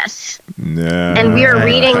Jesus. Yeah. And we are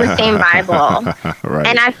reading the same Bible. Right.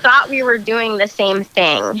 And I thought we were doing the same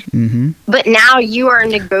thing. Mm-hmm. But now you are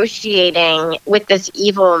negotiating with this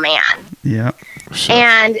evil man. Yeah. Sure.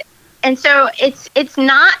 And so it's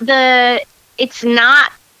not the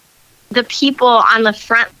people on the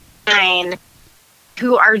front line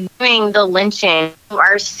who are doing the lynching, who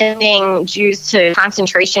are sending Jews to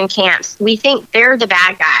concentration camps. We think they're the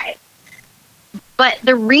bad guy. But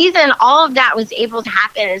the reason all of that was able to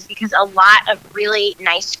happen is because a lot of really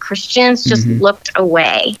nice Christians just looked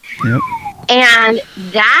away. Yep. And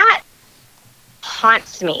that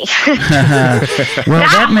haunts me. Well,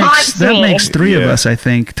 that makes three of us, I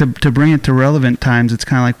think. To bring it to relevant times, it's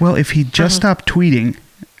kind of like, well, if he just stopped tweeting.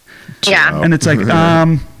 Yeah. And it's like,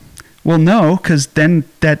 well, no, because then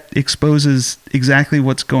that exposes exactly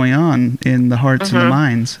what's going on in the hearts and the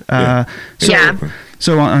minds.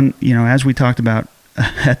 So on, as we talked about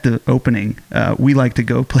at the opening, we like to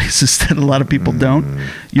go places that a lot of people don't.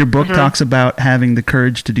 Your book talks about having the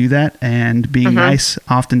courage to do that, and being nice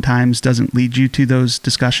oftentimes doesn't lead you to those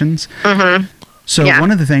discussions. So one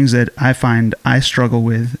of the things that I find I struggle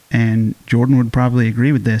with, and Jordan would probably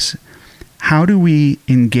agree with this, how do we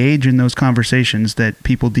engage in those conversations that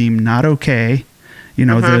people deem not okay?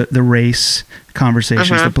 The race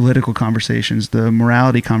conversations, the political conversations, the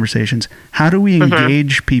morality conversations. How do we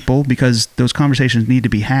engage people? Because those conversations need to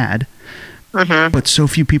be had, but so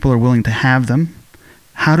few people are willing to have them.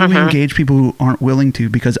 How do we engage people who aren't willing to?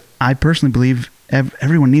 Because I personally believe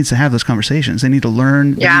everyone needs to have those conversations. They need to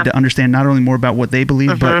learn. They need to understand not only more about what they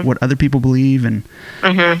believe, but what other people believe. And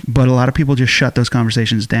but a lot of people just shut those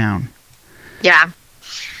conversations down. Yeah.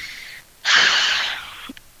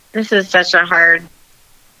 This is such a hard...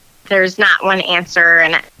 There's not one answer,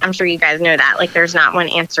 and I'm sure you guys know that. Like, there's not one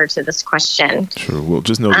answer to this question. Sure. Well,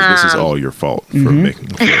 just know that this is all your fault for having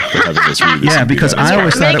this read. Yeah, because I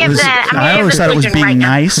always thought it was being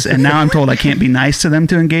nice, and now I'm told I can't be nice to them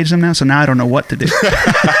to engage them now. So now I don't know what to do.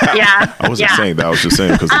 Yeah. I wasn't saying that. I was just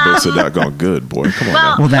saying because the book said that gone good, boy. Come on.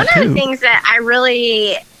 Well, one of the things that I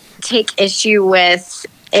really take issue with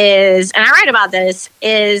is, and I write about this,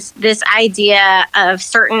 is this idea of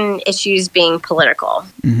certain issues being political.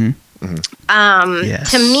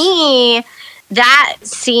 Yes. To me, that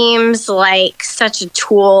seems like such a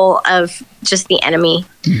tool of just the enemy.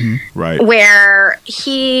 Right. Where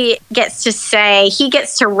he gets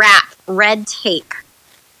to wrap red tape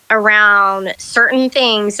around certain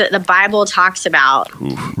things that the Bible talks about.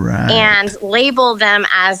 Right. And label them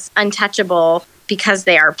as untouchable because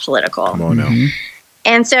they are political. Come on now.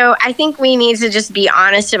 And so I think we need to just be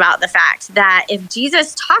honest about the fact that if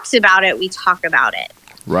Jesus talks about it, we talk about it.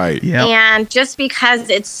 Right. Yep. And just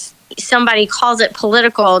because somebody calls it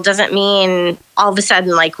political doesn't mean all of a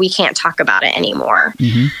sudden like we can't talk about it anymore.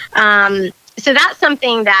 So that's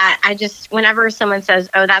something that I just, whenever someone says,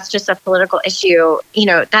 "Oh, that's just a political issue,"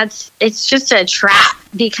 it's just a trap,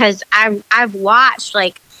 because I've watched,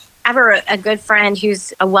 like, I have a good friend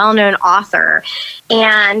who's a well-known author,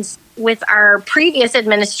 and with our previous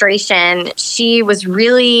administration, she was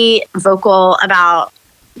really vocal about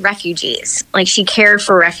refugees. Like, she cared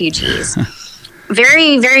for refugees.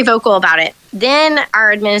 Very, very vocal about it. Then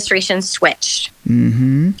our administration switched.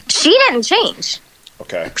 She didn't change.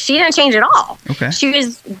 Okay. She didn't change at all. Okay. She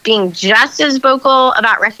was being just as vocal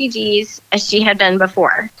about refugees as she had been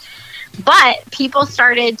before. But people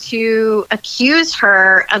started to accuse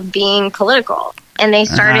her of being political. And they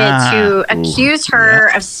started to accuse her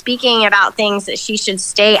of speaking about things that she should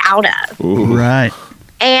stay out of. Right.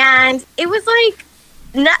 And it was like,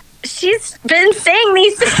 no, she's been saying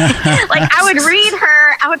these things. Like, I would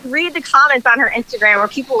read the comments on her Instagram where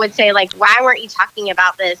people would say, like, "Why weren't you talking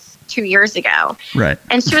about this 2 years ago?" Right.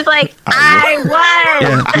 And she was like, I was.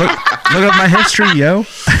 Yeah, look at my history, yo.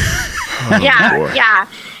 Yeah.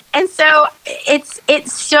 And so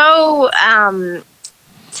it's so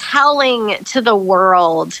telling to the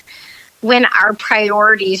world when our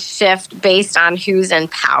priorities shift based on who's in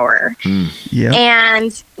power. Yeah.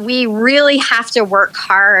 And we really have to work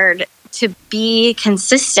hard to be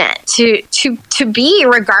consistent, to be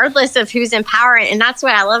regardless of who's in power. And that's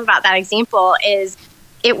what I love about that example is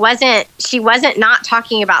she wasn't not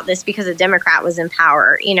talking about this because a Democrat was in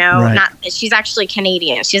power, Right. She's actually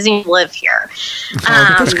Canadian. She doesn't even live here.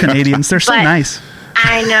 Those Canadians, they're so nice.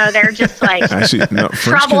 I know, they're just like actually no.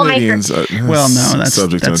 French Canadians are that's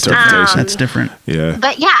subject to interpretation. That's different. Yeah.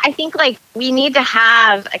 But yeah, I think like we need to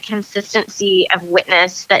have a consistency of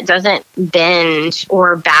witness that doesn't bend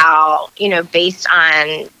or bow, based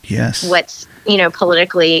on Yes. what's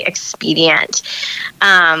politically expedient.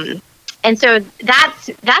 And so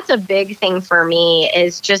that's a big thing for me,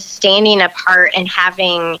 is just standing apart and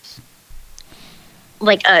having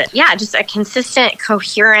like just a consistent,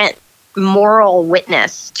 coherent moral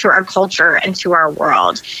witness to our culture and to our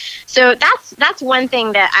world. So that's one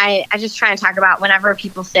thing that I just try and talk about whenever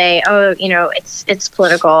people say, oh, it's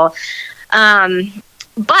political.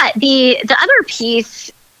 But the other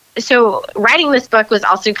piece, so writing this book was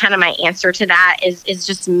also kind of my answer to that, is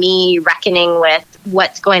just me reckoning with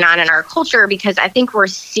what's going on in our culture, because I think we're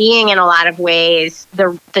seeing in a lot of ways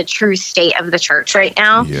the true state of the church right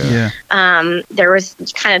now. Yeah. There was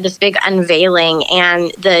kind of this big unveiling,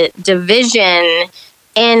 and the division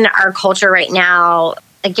in our culture right now,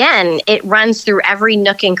 again, it runs through every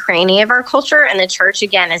nook and cranny of our culture, and the church,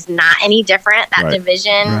 again, is not any different. That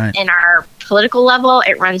division in our political level,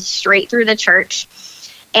 it runs straight through the church.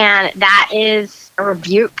 And that is a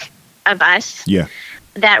rebuke of us. Yeah.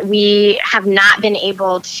 That we have not been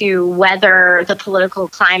able to weather the political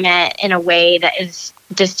climate in a way that is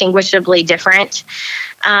distinguishably different.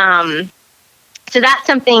 So that's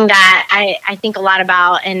something that I think a lot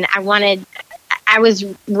about. And I was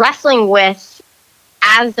wrestling with,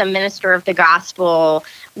 as a minister of the gospel,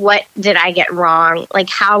 what did I get wrong? Like,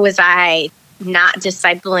 how was I not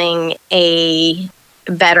discipling a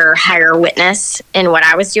better, higher witness in what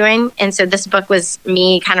I was doing? And so this book was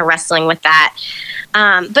me kind of wrestling with that.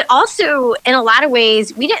 But also, in a lot of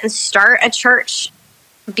ways, we didn't start a church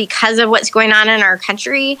because of what's going on in our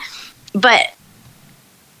country, but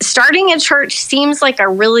starting a church seems like a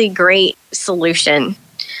really great solution.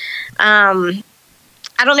 I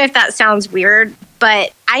don't know if that sounds weird,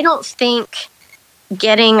 but I don't think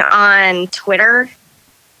getting on Twitter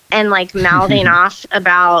and like mouthing off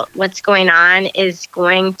about what's going on is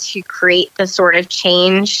going to create the sort of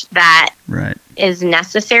change that is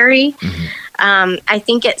necessary. I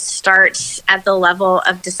think it starts at the level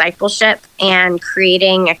of discipleship and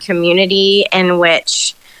creating a community in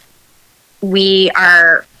which we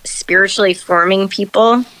are spiritually forming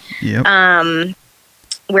people,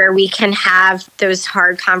 where we can have those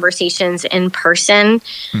hard conversations in person.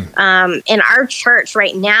 In our church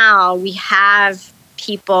right now, we have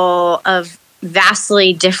people of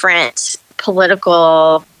vastly different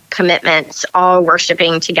political commitments all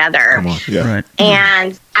worshiping together.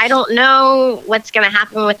 And I don't know what's going to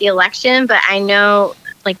happen with the election, but I know,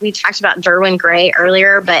 like we talked about Derwin Gray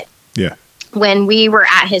earlier, but when we were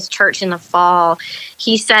at his church in the fall,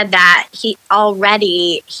 he said that he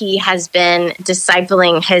has been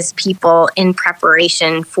discipling his people in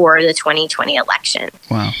preparation for the 2020 election.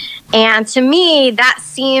 Wow. And to me, that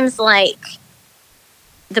seems like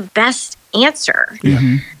the best answer.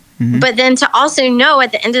 But then to also know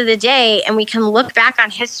at the end of the day, and we can look back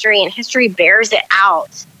on history, and history bears it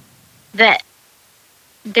out, that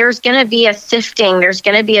there's going to be a sifting, there's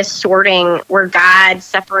going to be a sorting where God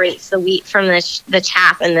separates the wheat from the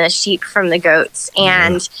chaff and the sheep from the goats.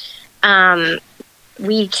 And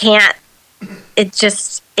we can't, it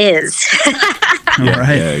just is.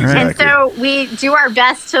 Exactly. And so we do our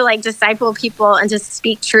best to like disciple people and to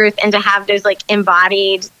speak truth and to have those like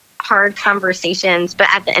embodied hard conversations. But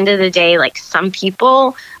at the end of the day, like, some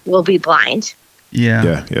people will be blind.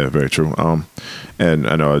 Yeah, very true. And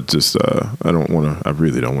I know I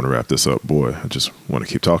really don't want to wrap this up. Boy, I just want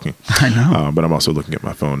to keep talking. I know. But I'm also looking at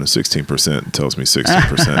my phone, and 16% tells me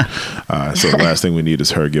 16%. So the last thing we need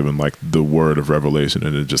is her giving like the word of revelation,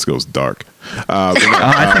 and it just goes dark.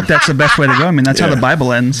 I think that's the best way to go. I mean, that's how the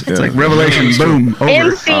Bible ends. It's like Revelation, boom,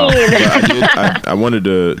 over. I wanted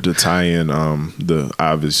to tie in the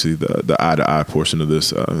eye to eye portion of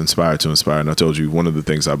this, Inspired to Inspire. And I told you one of the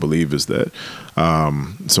things I believe is that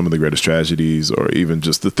some of the greatest tragedies, or even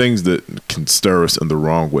just the things that can stir us in the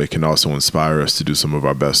wrong way, can also inspire us to do some of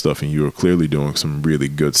our best stuff. And you are clearly doing some really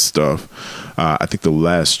good stuff. I think the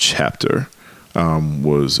last chapter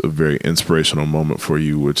was a very inspirational moment for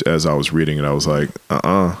you, which as I was reading it, I was like,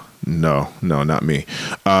 no, not me.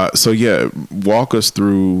 So yeah, walk us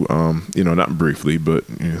through, not briefly, but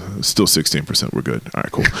still 16%. We're good. All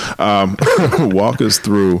right, cool. Walk us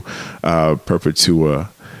through Perpetua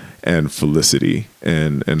and Felicity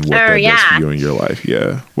and what that does for you in your life.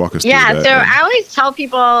 Yeah. Walk us through that. So I always tell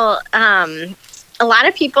people, a lot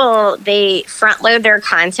of people, they front load their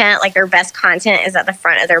content, like their best content is at the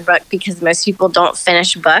front of their book because most people don't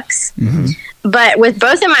finish books. But with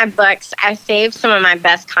both of my books, I saved some of my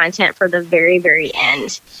best content for the very, very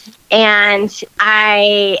end. And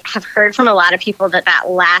I have heard from a lot of people that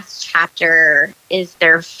last chapter is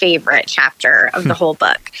their favorite chapter of the whole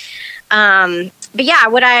book. But yeah,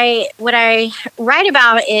 what I write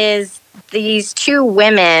about is these two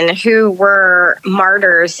women who were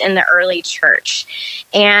martyrs in the early church.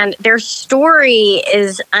 And their story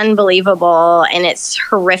is unbelievable, and it's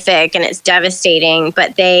horrific, and it's devastating,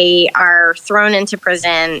 but they are thrown into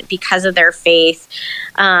prison because of their faith.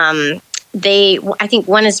 I think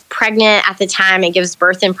one is pregnant at the time and gives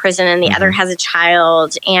birth in prison, and the other has a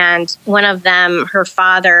child. And one of them, her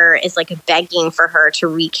father is like begging for her to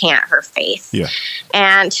recant her faith. Yeah.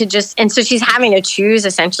 And so she's having to choose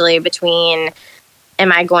essentially between,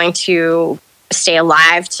 am I going to stay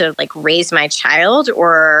alive to like raise my child,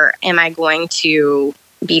 or am I going to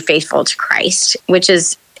be faithful to Christ, which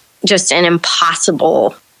is just an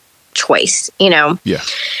impossible choice, you know? Yeah.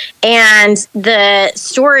 And the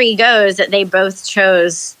story goes that they both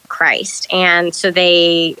chose Christ. And so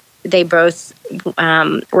they both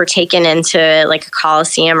were taken into like a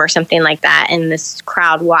coliseum or something like that. And this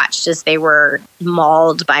crowd watched as they were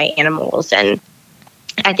mauled by animals, and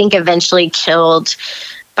I think eventually killed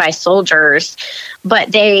by soldiers.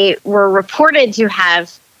 But they were reported to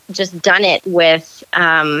have just done it with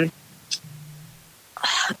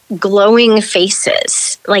glowing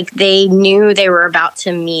faces. Like they knew they were about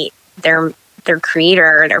to meet their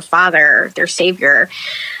creator, their father, their savior.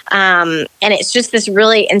 And it's just this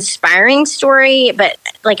really inspiring story. But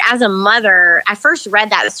like as a mother, I first read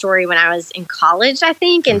that story when I was in college, I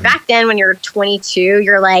think. And back then when you're 22,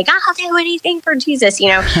 you're like, I'll do anything for Jesus, you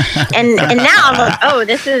know? and now I'm like, oh,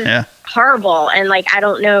 this is horrible. And like, I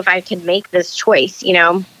don't know if I could make this choice, you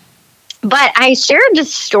know? But I shared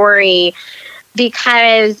this story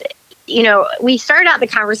because, you know, we started out the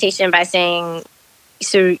conversation by saying,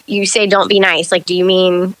 so you say don't be nice. Like, do you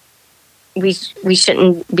mean we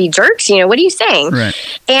shouldn't be jerks? You know, what are you saying? Right.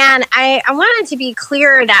 And I wanted to be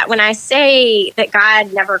clear that when I say that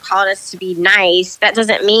God never called us to be nice, that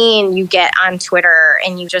doesn't mean you get on Twitter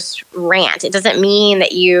and you just rant. It doesn't mean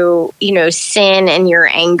that you know, sin in your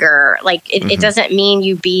anger. Like it doesn't mean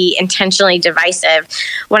you be intentionally divisive.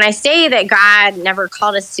 When I say that God never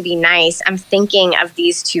called us to be nice, I'm thinking of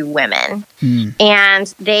these two women.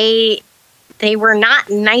 And they were not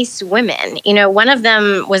nice women. You know, one of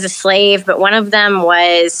them was a slave, but one of them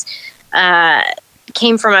was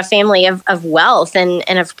came from a family of wealth and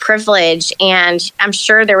of privilege. And I'm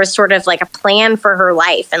sure there was sort of like a plan for her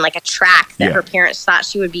life and like a track that her parents thought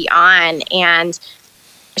she would be on. And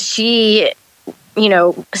she, you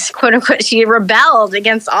know, quote unquote, she rebelled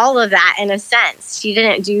against all of that in a sense. She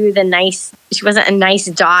didn't do she wasn't a nice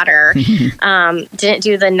daughter, didn't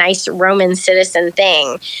do the nice Roman citizen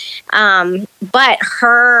thing. But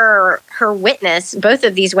her witness, both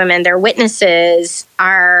of these women, their witnesses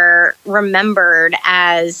are remembered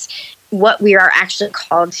as what we are actually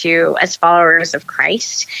called to as followers of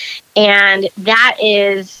Christ. And that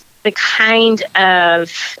is the kind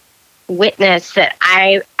of witness that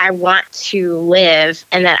I want to live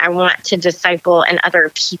and that I want to disciple in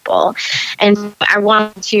other people. And I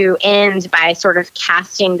want to end by sort of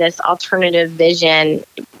casting this alternative vision,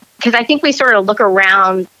 because I think we sort of look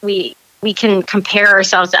around, we can compare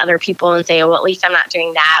ourselves to other people and say, well, at least I'm not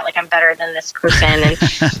doing that. Like I'm better than this person. And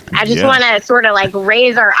I just want to sort of like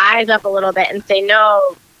raise our eyes up a little bit and say, no,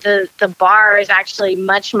 the bar is actually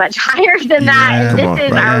much, much higher than that. And this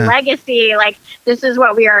is our legacy. Like this is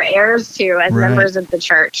what we are heirs to as members of the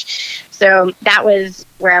church. So that was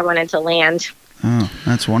where I wanted to land. Oh,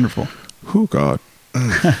 that's wonderful. Oh, God.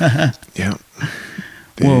 Yeah.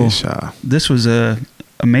 Well, this was a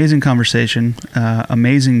amazing conversation,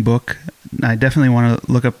 amazing book. I definitely want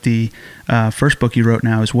to look up the first book you wrote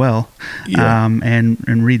now as well,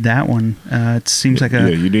 and read that one. It seems like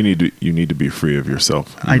you need to be free of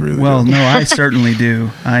yourself. No, I certainly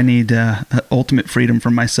do. I need ultimate freedom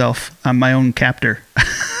from myself. I'm my own captor.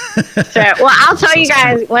 Well, I'll tell you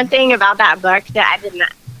guys one thing about that book that I did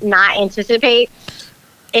not anticipate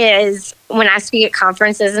is when I speak at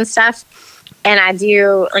conferences and stuff, and I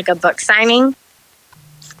do like a book signing.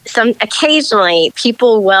 Occasionally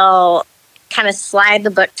people will kind of slide the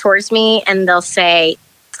book towards me and they'll say,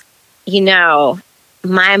 you know,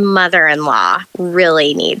 my mother-in-law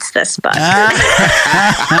really needs this book.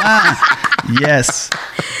 Yes.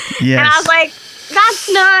 And I was like,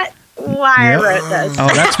 that's not why I wrote this. Oh,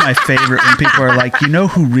 that's my favorite when people are like, you know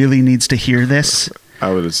who really needs to hear this?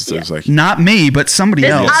 I would have just like, not me, but somebody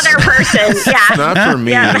else. This other person, It's not for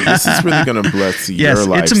me. This is really going to bless your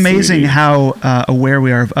life. It's amazing how aware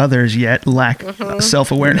we are of others, yet lack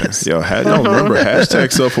self-awareness. Remember,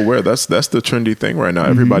 hashtag self-aware. That's the trendy thing right now.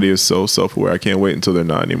 Everybody is so self-aware. I can't wait until they're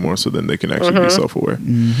not anymore, so then they can actually be self-aware.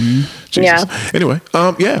 Jesus. Yeah. Anyway,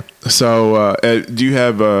 So, do you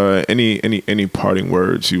have any parting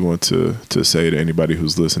words you want to say to anybody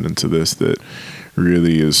who's listening to this that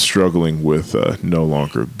really is struggling with no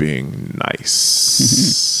longer being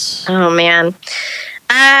nice? Oh, man.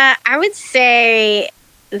 I would say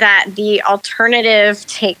that the alternative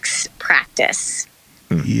takes practice.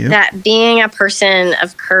 Yep. That being a person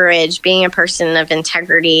of courage, being a person of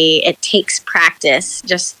integrity, it takes practice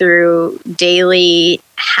just through daily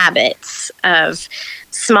habits of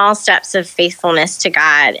small steps of faithfulness to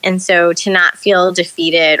God. And so to not feel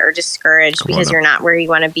defeated or discouraged because you're not where you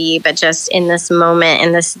want to be, but just in this moment,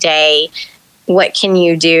 in this day, what can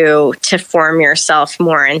you do to form yourself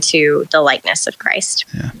more into the likeness of Christ?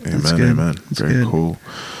 Yeah, Amen. Very cool.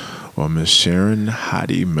 Well, Miss Sharon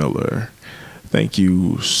Hottie Miller, thank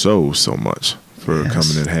you so much for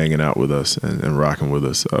coming and hanging out with us and rocking with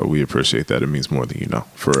us. We appreciate that. It means more than you know.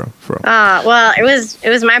 For real. Well, it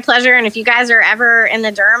was my pleasure. And if you guys are ever in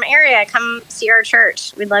the Durham area, come see our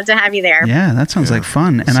church. We'd love to have you there. Yeah, that sounds like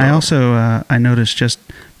fun. And I also I noticed just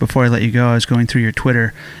before I let you go, I was going through your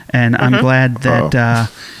Twitter, and I'm glad that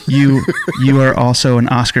you are also an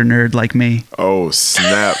Oscar nerd like me. Oh,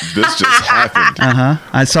 snap. This just happened.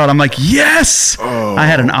 I saw it. I'm like, yes! I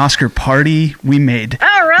had an Oscar party. We made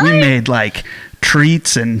like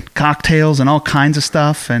treats and cocktails and all kinds of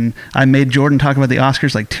stuff, and I made Jordan talk about the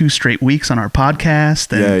Oscars like 2 straight weeks on our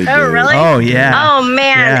podcast. And, really? Oh, yeah. Oh,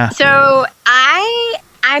 man. Yeah. So I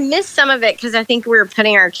missed some of it because I think we were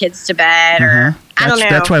putting our kids to bed, or I don't know.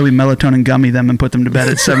 That's why we melatonin gummy them and put them to bed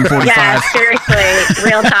at 7:45. Yeah, seriously,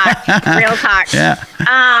 real talk. Yeah.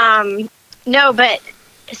 No, but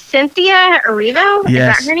Cynthia Erivo, is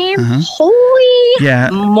that her name? Holy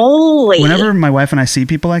moly! Whenever my wife and I see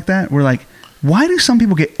people like that, we're like, why do some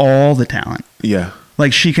people get all the talent? Yeah.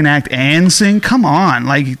 Like, she can act and sing. Come on,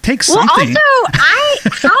 like, take something. Well,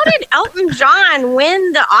 also, how did Elton John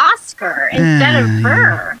win the Oscar instead of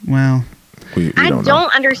her? Well, I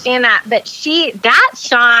don't understand that. But that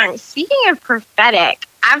song, speaking of prophetic,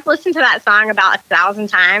 I've listened to that song about 1,000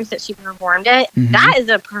 times that she performed it. Mm-hmm. That is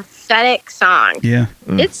a prophetic song. Yeah.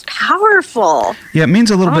 It's powerful. Yeah, it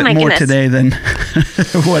means a little bit more goodness. today than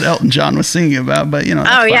what Elton John was singing about, but you know.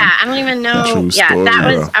 Oh, yeah. I don't even know. Story,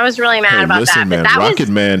 I was really mad about listen, that. Man, but Rocket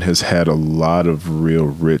Man has had a lot of real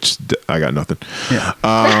rich. I got nothing. Yeah.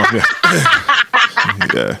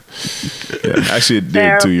 Yeah. Actually, it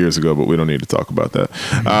did 2 years ago, but we don't need to talk about that.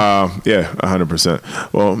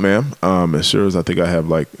 100%. Well, ma'am, as sure as I think I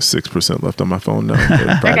have like 6% left on my phone now.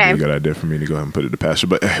 Probably a good idea for me to go ahead and put it to pasture.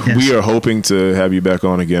 But we are hoping to have you back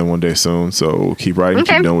on again one day soon. So keep writing,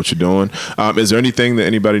 keep doing what you're doing. Is there anything that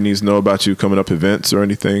anybody needs to know about you coming up, events or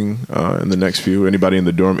anything in the next few? Anybody in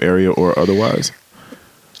the Durham area or otherwise?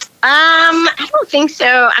 I don't think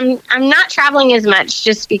so. I'm not traveling as much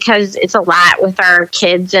just because it's a lot with our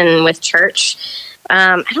kids and with church.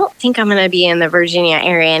 I don't think I'm going to be in the Virginia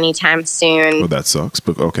area anytime soon. Well, that sucks,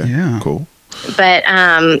 but okay. Yeah. Cool. But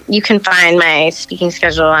you can find my speaking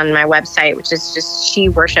schedule on my website, which is just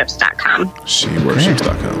sheworships.com.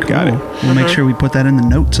 Sheworships.com. Got it. We'll make sure we put that in the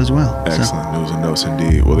notes as well. Excellent. News and notes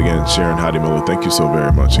indeed. Well, again, Sharon Hottie Miller, thank you so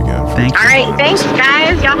very much again. Thank you. All right. Thanks,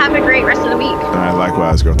 guys. Y'all have a great rest of the week. All right.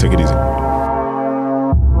 Likewise, girl. Take it easy.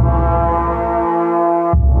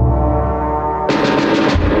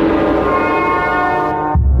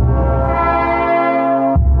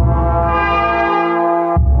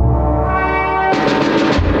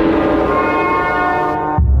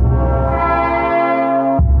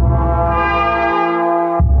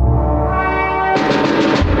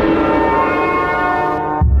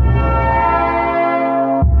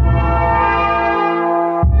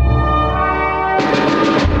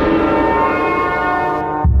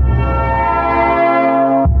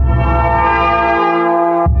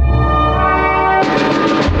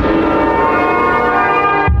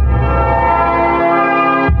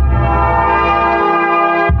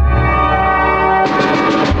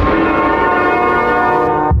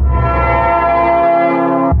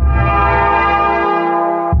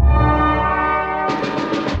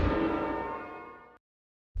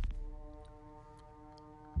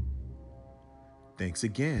 Thanks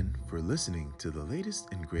again for listening to the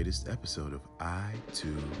latest and greatest episode of Eye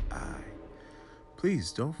to Eye.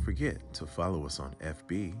 Please don't forget to follow us on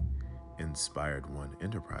FB, Inspired One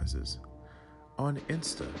Enterprises, on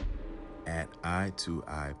Insta at Eye to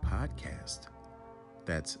Eye Podcast.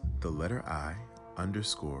 That's the letter I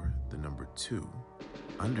underscore the number 2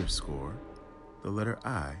 underscore the letter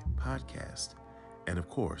I podcast. And of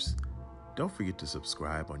course, don't forget to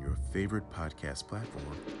subscribe on your favorite podcast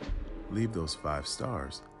platform. Leave those 5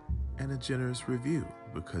 stars and a generous review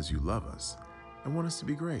because you love us and want us to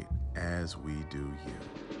be great as we do you.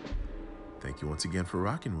 Thank you once again for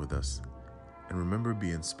rocking with us. And remember,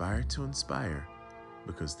 be inspired to inspire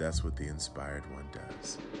because that's what the inspired one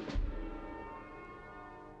does.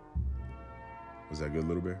 Was that good,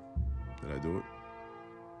 Little Bear? Did I do it?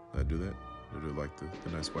 Did I do that? Did I do like the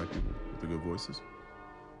nice white people with the good voices?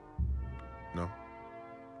 No?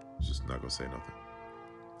 Just not gonna say nothing.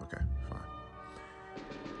 Okay, fine.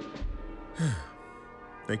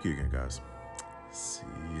 Thank you again, guys. See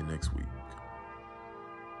you next week.